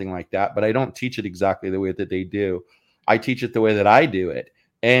teach something like that, but I don't teach it exactly the way that they do. I teach it the way that I do it.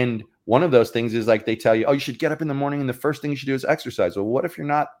 And one of those things is, like, they tell you, oh, you should get up in the morning and the first thing you should do is exercise. Well, what if you're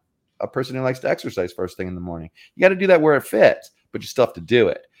not a person who likes to exercise first thing in the morning? You got to do that where it fits, but you still have to do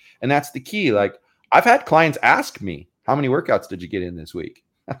it. And that's the key. Like, I've had clients ask me, how many workouts did you get in this week?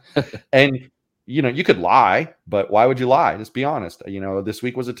 And you could lie, but why would you lie? Just be honest. This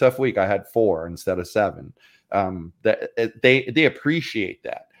week was a tough week. I had 4 instead of 7. They appreciate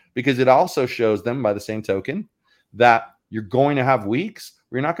that, because it also shows them, by the same token, that you're going to have weeks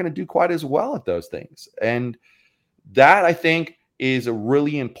where you're not going to do quite as well at those things. And that, I think, is a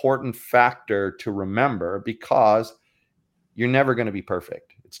really important factor to remember, because you're never going to be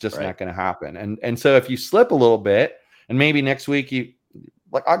perfect. It's just not going to happen. And so if you slip a little bit, and maybe next week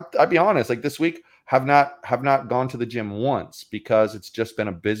I'd be honest, like this week have not gone to the gym once, because it's just been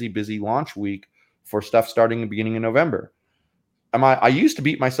a busy launch week for stuff starting the beginning of November. I used to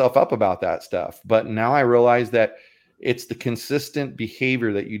beat myself up about that stuff, but now I realize that it's the consistent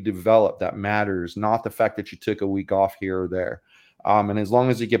behavior that you develop that matters, not the fact that you took a week off here or there. And as long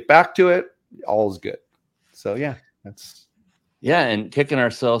as you get back to it, all is good. So and kicking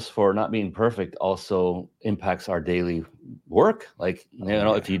ourselves for not being perfect also impacts our daily work. Like,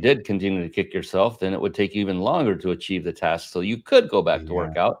 if you did continue to kick yourself, then it would take you even longer to achieve the task. So you could go back to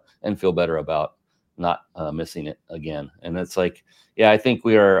work out and feel better about not missing it again. And it's like, I think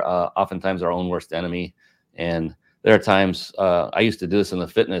we are oftentimes our own worst enemy. And there are times, I used to do this in the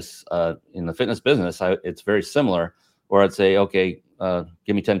fitness business. It's very similar, where I'd say, okay,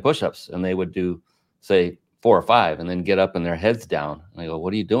 give me 10 push-ups. And they would do, say, 4 or 5, and then get up and their heads down. And I go,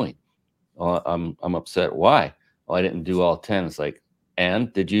 what are you doing? Oh, I'm upset. Why? Oh, I didn't do all 10. It's like,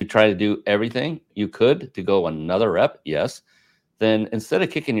 and did you try to do everything you could to go another rep? Yes. Then instead of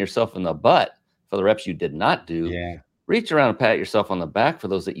kicking yourself in the butt for the reps you did not do, reach around and pat yourself on the back for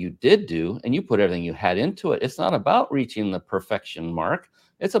those that you did do, and you put everything you had into it. It's not about reaching the perfection mark.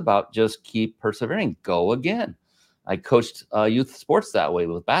 It's about just keep persevering. Go again. I coached youth sports that way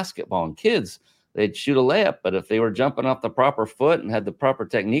with basketball and kids. They'd shoot a layup, but if they were jumping off the proper foot and had the proper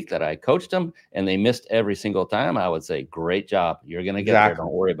technique that I coached them, and they missed every single time, I would say, great job. You're going to get there.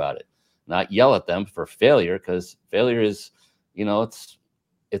 Don't worry about it. Not yell at them for failure, because failure is,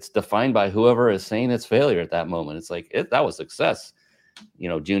 it's defined by whoever is saying it's failure at that moment. It's like, that was success.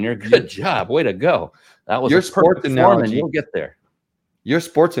 Junior, good job. Way to go. That was your sports analogy. You'll get there. Your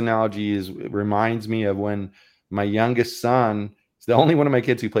sports analogy reminds me of when my youngest son, he's the only one of my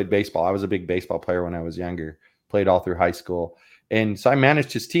kids who played baseball. I was a big baseball player when I was younger, played all through high school. And so I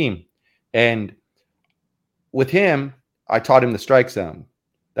managed his team. And with him, I taught him the strike zone.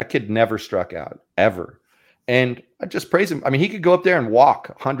 That kid never struck out, ever. And I just praise him. I mean, he could go up there and walk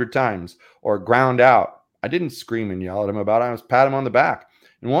 100 times or ground out. I didn't scream and yell at him about it. I was pat him on the back.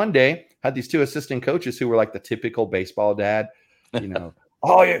 And one day, had these 2 assistant coaches who were like the typical baseball dad,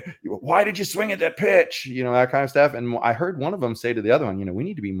 oh, yeah, why did you swing at that pitch? That kind of stuff. And I heard one of them say to the other one, we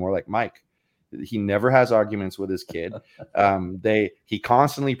need to be more like Mike. He never has arguments with his kid. He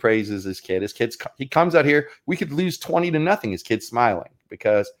constantly praises his kid. He comes out here, we could lose 20-0. His kid's smiling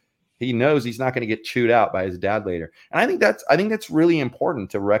because he knows he's not going to get chewed out by his dad later. And I think that's really important,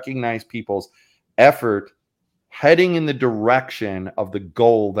 to recognize people's effort heading in the direction of the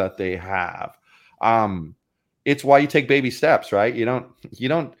goal that they have. It's why you take baby steps, right? You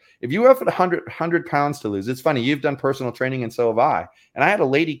don't, If you have 100 pounds to lose, it's funny. You've done personal training and so have I. And I had a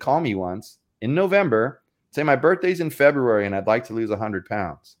lady call me once in November, say my birthday's in February and I'd like to lose 100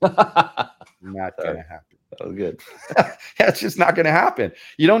 pounds. Not going to happen. Oh, good. It's just not going to happen.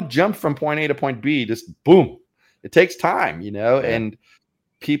 You don't jump from point A to point B, just boom. It takes time, and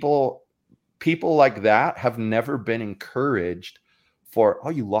people like that have never been encouraged for, oh,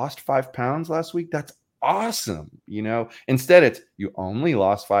 you lost 5 pounds last week? That's awesome. Instead it's, you only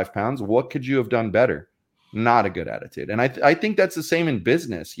lost 5 pounds. What could you have done better? Not a good attitude. And I think that's the same in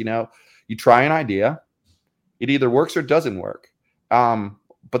business. You try an idea, it either works or doesn't work.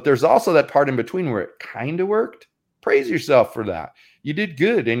 But there's also that part in between where it kind of worked. Praise yourself for that. You did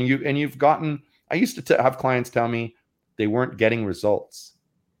good. And you've gotten, I used to have clients tell me they weren't getting results.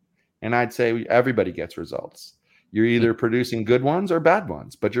 And I'd say everybody gets results. You're either producing good ones or bad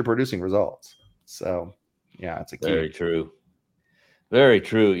ones, but you're producing results. So yeah, it's a key. Very true. Very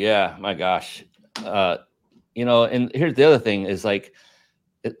true. Yeah. My gosh. And here's the other thing is like,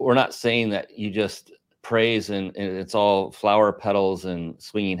 we're not saying that you just praise and it's all flower petals and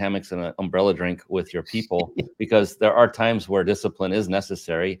swinging hammocks and an umbrella drink with your people, because there are times where discipline is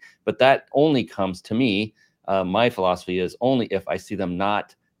necessary, but that only comes to me. My philosophy is only if I see them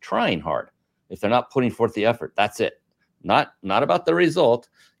not trying hard. If they're not putting forth the effort, that's it. Not about the result.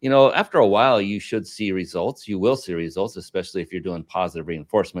 After a while, you should see results. You will see results, especially if you're doing positive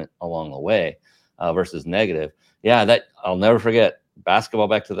reinforcement along the way versus negative. Yeah, that I'll never forget. Basketball,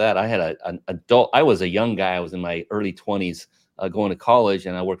 back to that. I had an adult. I was a young guy. I was in my early 20s going to college,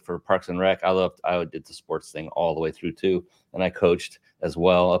 and I worked for Parks and Rec. I did the sports thing all the way through too, and I coached as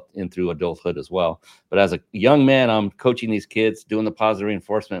well up in through adulthood as well. But as a young man, I'm coaching these kids, doing the positive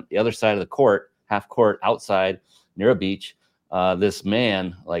reinforcement. The other side of the court, half court outside near a beach, this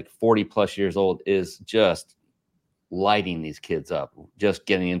man, like 40 plus years old, is just lighting these kids up, just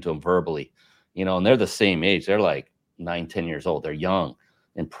getting into them verbally, and they're the same age. They're like 9-10 years old. They're young,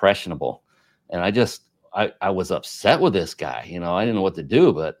 impressionable. And I was upset with this guy. I didn't know what to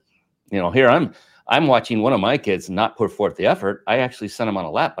do, but here I'm watching one of my kids not put forth the effort. I actually sent him on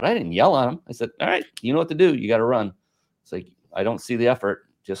a lap, but I didn't yell at him. I said, all right, you know what to do. You got to run. It's like, I don't see the effort.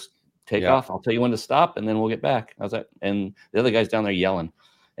 Just take off. I'll tell you when to stop, and then we'll get back. I was like, and the other guy's down there yelling.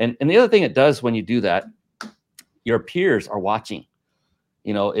 And the other thing it does when you do that, your peers are watching.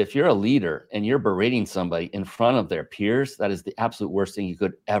 If you're a leader and you're berating somebody in front of their peers, that is the absolute worst thing you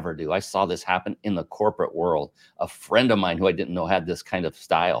could ever do. I saw this happen in the corporate world. A friend of mine who I didn't know had this kind of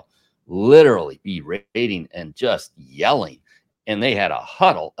style, literally berating and just yelling. And they had a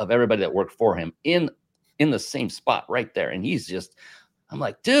huddle of everybody that worked for him in the same spot right there. And I'm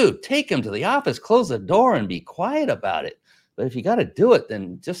like, dude, take him to the office, close the door and be quiet about it. But if you got to do it,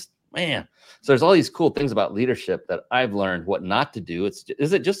 then just, man. So there's all these cool things about leadership that I've learned what not to do.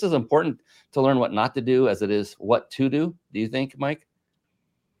 Is it just as important to learn what not to do as it is what to do? Do you think, Mike?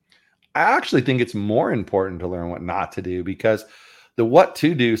 I actually think it's more important to learn what not to do, because the what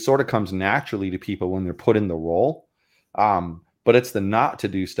to do sort of comes naturally to people when they're put in the role. But it's the not to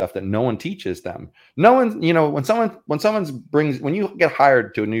do stuff that no one teaches them. No one, when you get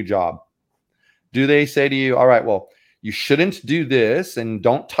hired to a new job, do they say to you, all right, well, you shouldn't do this and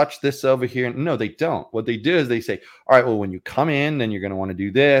don't touch this over here? No, they don't. What they do is they say, all right, well, when you come in, then you're going to want to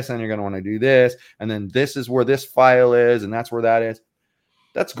do this and you're going to want to do this. And then this is where this file is. And that's where that is.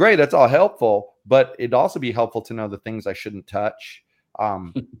 That's great. That's all helpful. But it'd also be helpful to know the things I shouldn't touch.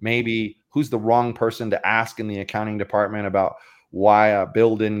 Maybe who's the wrong person to ask in the accounting department about why a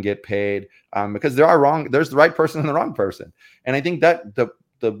bill didn't get paid. Because there's the right person and the wrong person. And I think that the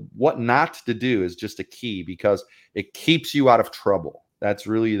what not to do is just a key, because it keeps you out of trouble. That's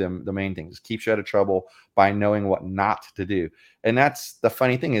really the main thing. Just keeps you out of trouble by knowing what not to do. And that's the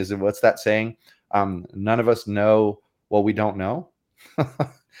funny thing is, what's that saying? None of us know what we don't know.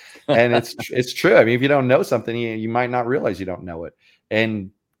 And it's true. I mean, if you don't know something, you might not realize you don't know it.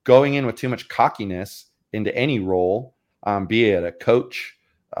 And going in with too much cockiness into any role, be it a coach,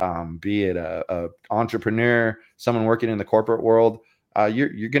 be it a entrepreneur, someone working in the corporate world,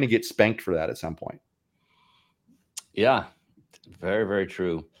 you're going to get spanked for that at some point. Yeah, very, very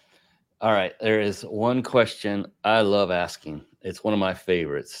true. All right. There is one question I love asking. It's one of my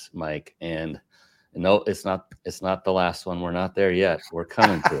favorites, Mike. And no, it's not the last one. We're not there yet. We're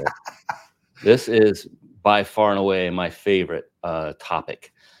coming to it. This is by far and away my favorite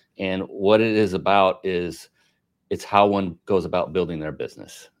topic. And what it is about is it's how one goes about building their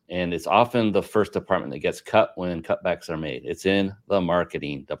business. And it's often the first department that gets cut when cutbacks are made. It's in the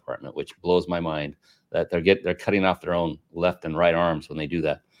marketing department, which blows my mind that they're cutting off their own left and right arms when they do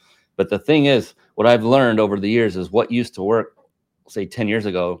that. But the thing is, what I've learned over the years is what used to work, say 10 years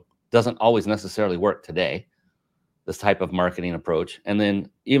ago, doesn't always necessarily work today, this type of marketing approach. And then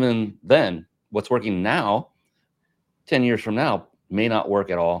even then, what's working now, 10 years from now, may not work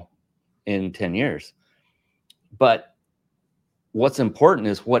at all in 10 years. But what's important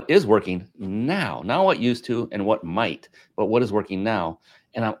is what is working now, not what used to and what might, but what is working now.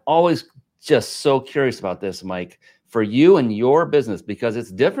 And I'm always just so curious about this, Mike, for you and your business, because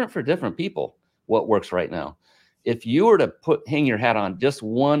it's different for different people, what works right now. If you were to hang your hat on just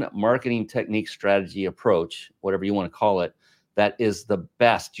one marketing technique, strategy, approach, whatever you want to call it, that is the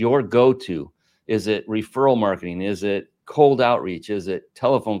best, your go-to, is it referral marketing? Is it cold outreach? Is it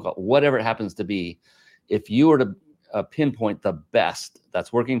telephone call? Whatever it happens to be, if you were to pinpoint the best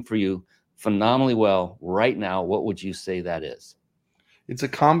that's working for you phenomenally well right now, what would you say that is? It's a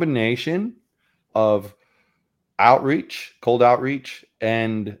combination of outreach, cold outreach,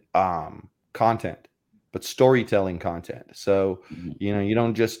 and content, but storytelling content. So, you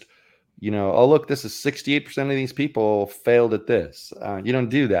don't just, oh, look, this is 68% of these people failed at this. You don't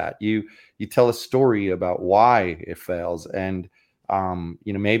do that. You tell a story about why it fails. And,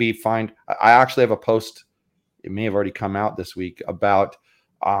 maybe I actually have a post, it may have already come out this week, about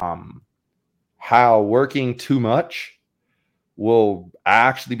how working too much will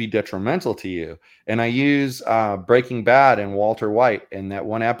actually be detrimental to you. And I use Breaking Bad and Walter White in that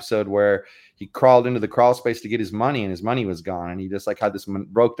one episode where he crawled into the crawl space to get his money and his money was gone. And he just had this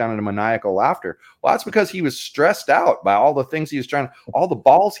broke down into maniacal laughter. Well, that's because he was stressed out by all the things he was all the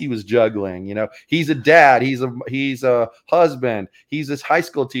balls he was juggling. He's a dad, he's a husband, he's this high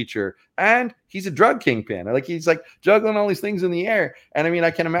school teacher, and he's a drug kingpin. He's juggling all these things in the air. And I mean,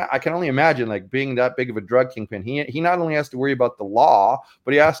 I can only imagine being that big of a drug kingpin. He not only has to worry about the law,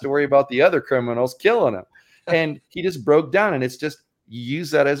 but he has to worry about the other criminals killing him. And he just broke down. And it's just, you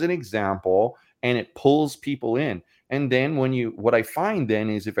use that as an example and it pulls people in. And then what I find then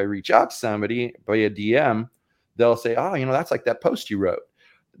is if I reach out to somebody by a DM, they'll say, oh, that's like that post you wrote.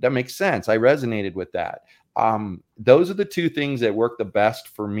 That makes sense. I resonated with that. Those are the two things that work the best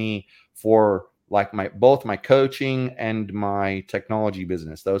for me for both my coaching and my technology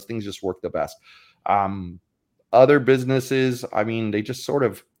business. Those things just work the best. Other businesses, I mean, they just sort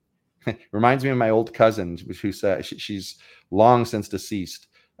of reminds me of my old cousin who said she's long since deceased.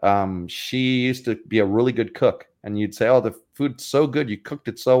 She used to be a really good cook, and you'd say, oh, the food's so good, you cooked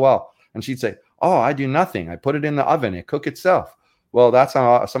it so well. And she'd say, oh, I do nothing. I put it in the oven, it cook itself. Well, that's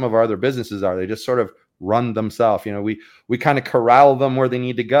how some of our other businesses are. They just sort of run themselves. We kind of corral them where they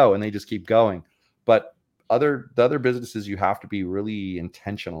need to go and they just keep going. But the other businesses, you have to be really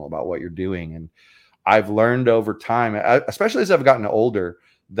intentional about what you're doing. And I've learned over time, especially as I've gotten older,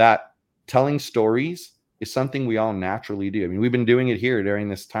 that telling stories is something we all naturally do. I mean, we've been doing it here during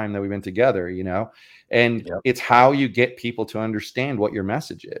this time that we've been together, and yep. It's how you get people to understand what your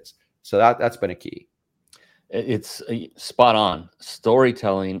message is. So that's been a key. It's spot on.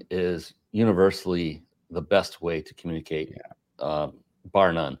 Storytelling is universally the best way to communicate,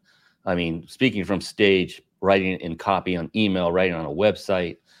 bar none. I mean, speaking from stage, writing it in copy on email, writing on a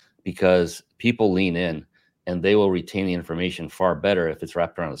website, because people lean in and they will retain the information far better if it's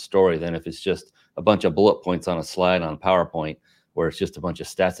wrapped around a story than if it's just a bunch of bullet points on a slide on PowerPoint where it's just a bunch of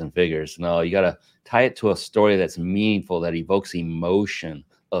stats and figures. No, you got to tie it to a story that's meaningful, that evokes emotion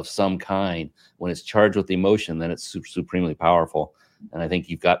of some kind. When it's charged with emotion, then it's supremely powerful. And I think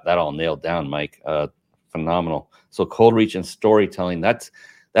you've got that all nailed down, Mike. Phenomenal. So cold reach and storytelling, that's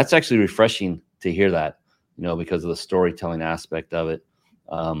actually refreshing to hear that, because of the storytelling aspect of it.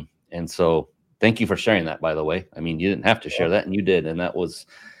 And so thank you for sharing that, by the way. I mean, you didn't have to share that, and you did. And that was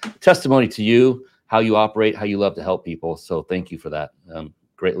testimony to you, how you operate, how you love to help people. So thank you for that.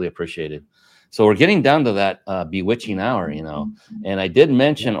 Greatly appreciated. So we're getting down to that bewitching hour, and I didn't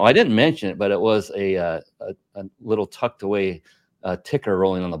mention it, but it was a little tucked away ticker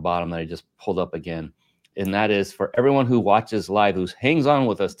rolling on the bottom that I just pulled up again. And that is for everyone who watches live, who hangs on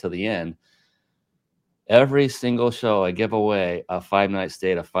with us to the end. Every single show, I give away a 5-night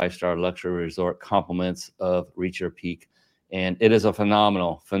stay at a 5-star luxury resort, compliments of Reach Your Peak. And it is a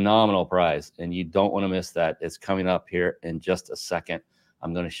phenomenal, phenomenal prize. And you don't want to miss that. It's coming up here in just a second.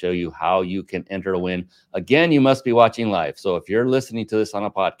 I'm going to show you how you can enter to win. Again, you must be watching live. So if you're listening to this on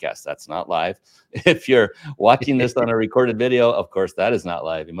a podcast, that's not live. If you're watching this on a recorded video, of course, that is not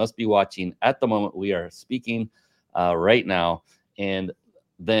live. You must be watching at the moment we are speaking right now. And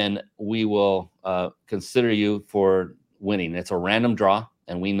then we will consider you for winning. It's a random draw,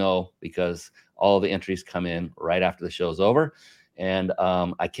 and we know because all the entries come in right after the show's over. And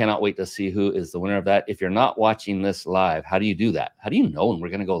I cannot wait to see who is the winner of that. If you're not watching this live, how do you do that? How do you know when we're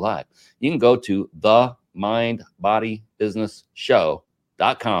going to go live? You can go to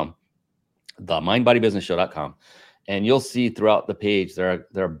themindbodybusinessshow.com themindbodybusinessshow.com, and you'll see throughout the page there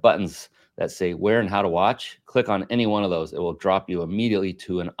are buttons that say where and how to watch. Click on any one of those. It will drop you immediately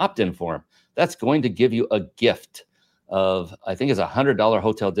to an opt-in form. That's going to give you a gift of, I think it's $100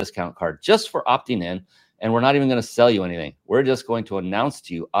 hotel discount card just for opting in. And we're not even going to sell you anything. We're just going to announce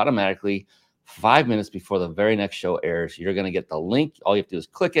to you automatically 5 minutes before the very next show airs. You're going to get the link. All you have to do is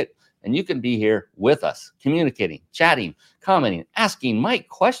click it, and you can be here with us, communicating, chatting, commenting, asking Mike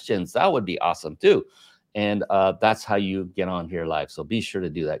questions. That would be awesome too. And that's how you get on here live. So be sure to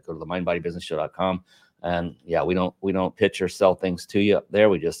do that. Go to the mindbodybusinessshow.com. And yeah, we don't pitch or sell things to you up there.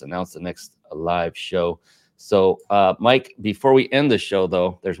 We just announce the next live show. So Mike, before we end the show,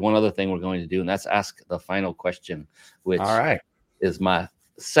 though, there's one other thing we're going to do, and that's ask the final question, which is my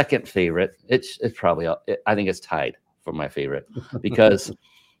second favorite. It's probably, I think it's tied for my favorite because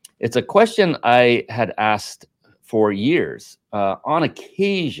it's a question I had asked for years. On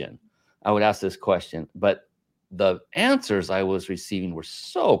occasion, I would ask this question, but the answers I was receiving were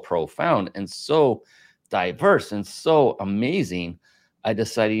so profound and so diverse and so amazing. I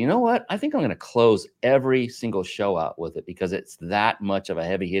decided, you know what? I think I'm going to close every single show out with it because it's that much of a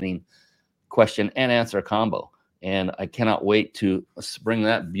heavy hitting question and answer combo. And I cannot wait to bring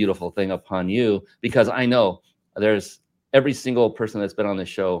that beautiful thing upon you because I know there's every single person that's been on this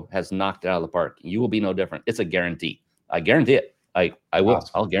show has knocked it out of the park. You will be no different. It's a guarantee. I guarantee it. I will.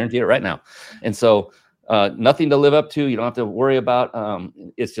 Awesome. I'll guarantee it right now. And so nothing to live up to. You don't have to worry about.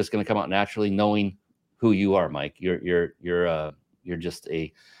 It's just going to come out naturally, knowing who you are, Mike. You're just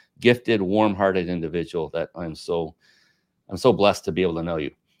a gifted, warm-hearted individual that I'm so blessed to be able to know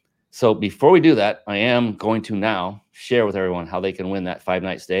you. So before we do that, I am going to now share with everyone how they can win that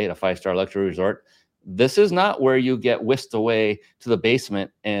 5-night stay at a 5-star luxury resort. This is not where you get whisked away to the basement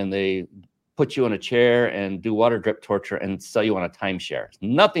and they put you in a chair and do water drip torture and sell you on a timeshare. It's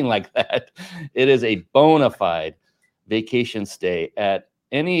nothing like that. It is a bona fide vacation stay at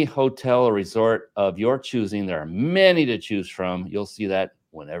any hotel or resort of your choosing. There are many to choose from. You'll see that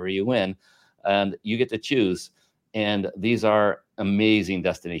whenever you win, and you get to choose. And these are amazing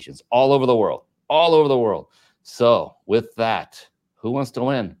destinations all over the world. So with that, who wants to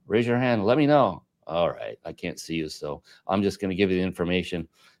win? Raise your hand. Let me know. All right. I can't see you, so I'm just going to give you the information.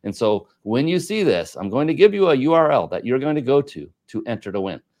 And so when you see this, I'm going to give you a URL that you're going to go to enter to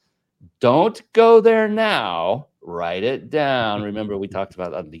win. Don't go there now. Write it down. Remember, we talked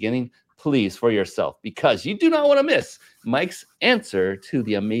about that at the beginning. Please, for yourself, because you do not want to miss Mike's answer to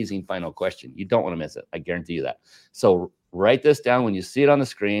the amazing final question. You don't want to miss it. I guarantee you that. So write this down when you see it on the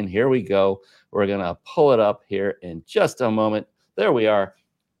screen. Here we go. We're going to pull it up here in just a moment. There we are.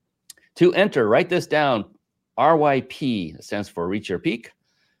 To enter, write this down. RYP stands for Reach Your Peak.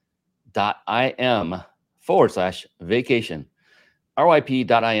 .im/vacation.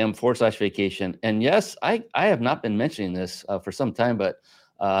 RYP.im/vacation. And yes, I have not been mentioning this for some time, but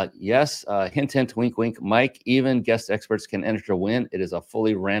yes, hint, hint, wink, wink, Mike, even guest experts can enter to win. It is a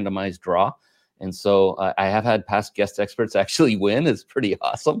fully randomized draw. And so I have had past guest experts actually win. It's pretty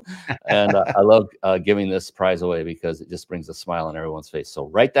awesome. And I love giving this prize away because it just brings a smile on everyone's face. So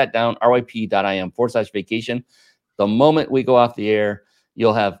write that down, RYP.im/vacation. The moment we go off the air,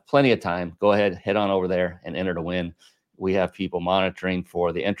 you'll have plenty of time. Go ahead, head on over there and enter to win. We have people monitoring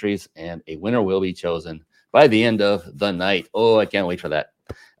for the entries, and a winner will be chosen by the end of the night. Oh, I can't wait for that.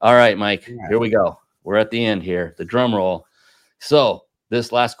 All right, Mike, here we go. We're at the end here, the drum roll. So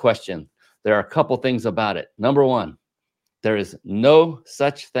this last question, there are a couple things about it. Number one, there is no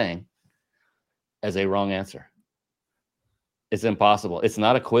such thing as a wrong answer. It's impossible. It's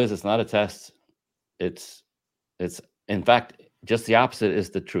not a quiz. It's not a test. It's in fact, just the opposite is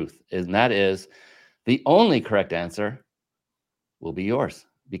the truth. And that is the only correct answer will be yours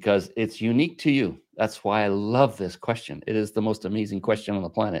because it's unique to you. That's why I love this question. It is the most amazing question on the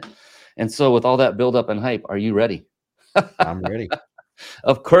planet. And so with all that buildup and hype, are you ready? I'm ready.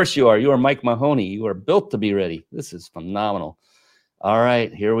 Of course you are. You are Mike Mahony. You are built to be ready. This is phenomenal. All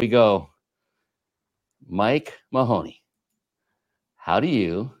right, here we go. Mike Mahony, how do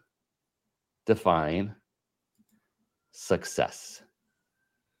you define success?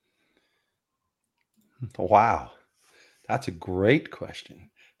 Wow. That's a great question.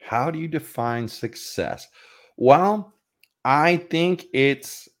 How do you define success? Well, I think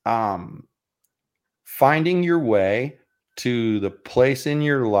it's finding your way to the place in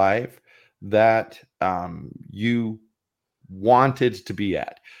your life that you wanted to be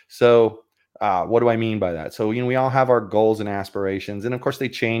at. So what do I mean by that? So, we all have our goals and aspirations, and of course they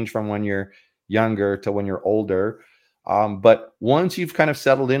change from when you're younger to when you're older. But once you've kind of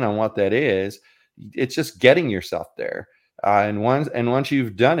settled in on what that is, it's just getting yourself there. And once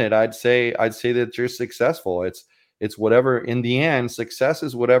you've done it, I'd say that you're successful. It's whatever, in the end, success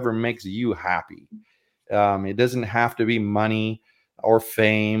is whatever makes you happy. It doesn't have to be money or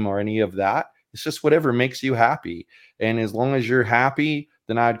fame or any of that. It's just whatever makes you happy. And as long as you're happy,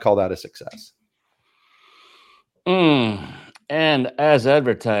 then I'd call that a success. And as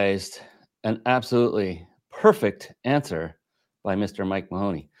advertised, an absolutely perfect answer by Mr. Mike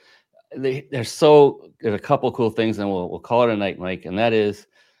Mahony. There's a couple cool things, and we'll call it a night, Mike. And that is,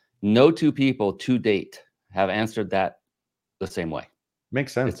 no two people to date have answered that the same way.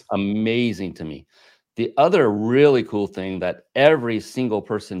 Makes sense. It's amazing to me. The other really cool thing that every single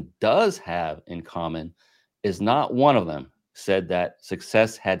person does have in common is not one of them said that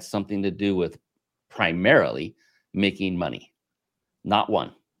success had something to do with primarily making money. Not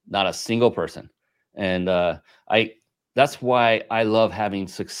one, not a single person. And that's why I love having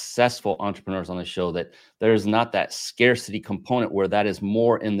successful entrepreneurs on the show, that there's not that scarcity component where that is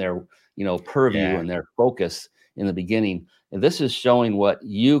more in their, purview and their focus in the beginning. And this is showing what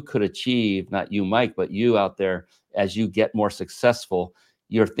you could achieve, not you, Mike, but you out there, as you get more successful.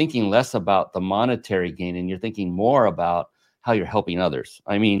 You're thinking less about the monetary gain, and you're thinking more about how you're helping others.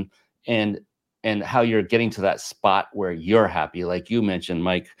 I mean, and how you're getting to that spot where you're happy. Like you mentioned,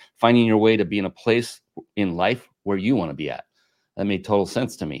 Mike, finding your way to be in a place in life where you want to be at. That made total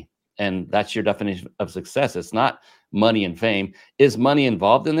sense to me. And that's your definition of success. It's not money and fame. Is money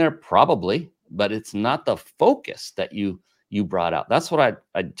involved in there? Probably, but it's not the focus that you brought out. That's what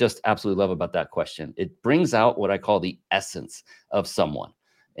I just absolutely love about that question. It brings out what I call the essence of someone.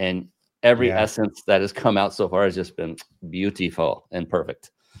 And every essence that has come out so far has just been beautiful and perfect.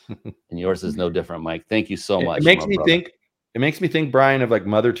 And yours is no different, Mike. Thank you so much. It makes me think, Brian, of like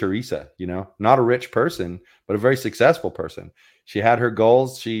Mother Teresa, not a rich person, but a very successful person. She had her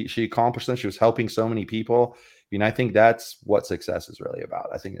goals. She accomplished them. She was helping so many people. I think that's what success is really about.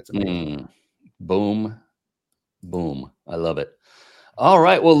 I think it's amazing. Boom. Boom. I love it. All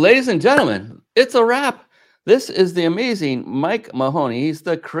right. Well, ladies and gentlemen, it's a wrap. This is the amazing Mike Mahony. He's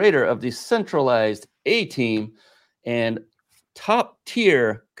the creator of the Centralized A-Team and top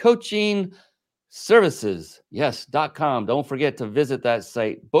tier coaching services. Yes.com. Don't forget to visit that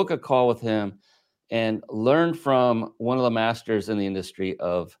site, book a call with him, and learn from one of the masters in the industry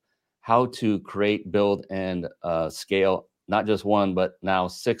of how to create, build, and scale not just one, but now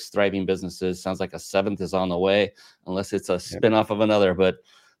 6 thriving businesses. Sounds like a 7th is on the way, unless it's a spinoff of another. But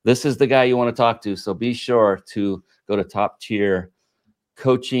this is the guy you want to talk to. So be sure to go to top tier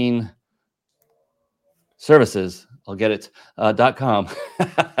coaching services. I'll get it, .com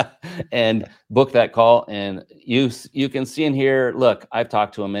and book that call. And you can see in here, look, I've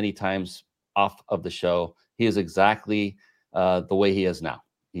talked to him many times off of the show. He is exactly the way he is now.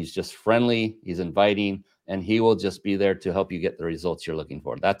 He's just friendly. He's inviting, and he will just be there to help you get the results you're looking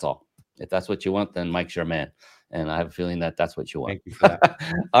for. That's all. If that's what you want, then Mike's your man. And I have a feeling that that's what you want. Thank you for that.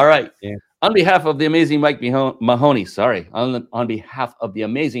 All right. Yeah. On behalf of the amazing Mike Mahony, on behalf of the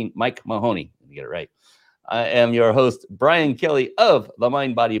amazing Mike Mahony, let me get it right. I am your host, Brian Kelly of the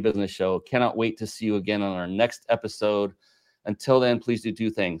Mind Body Business Show. Cannot wait to see you again on our next episode. Until then, please do 2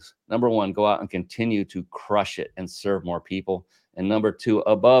 things. Number 1, go out and continue to crush it and serve more people. And number 2,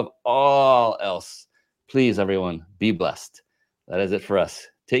 above all else, please, everyone, be blessed. That is it for us.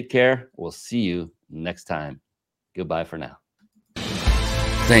 Take care. We'll see you next time. Goodbye for now.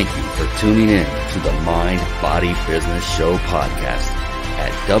 Thank you for tuning in to the Mind Body Business Show podcast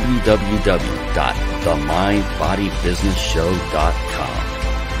at www.themindbodybusinessshow.com.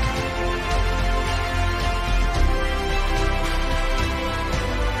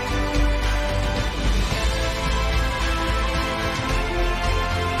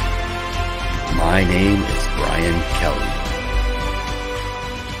 My name is Brian Kelly.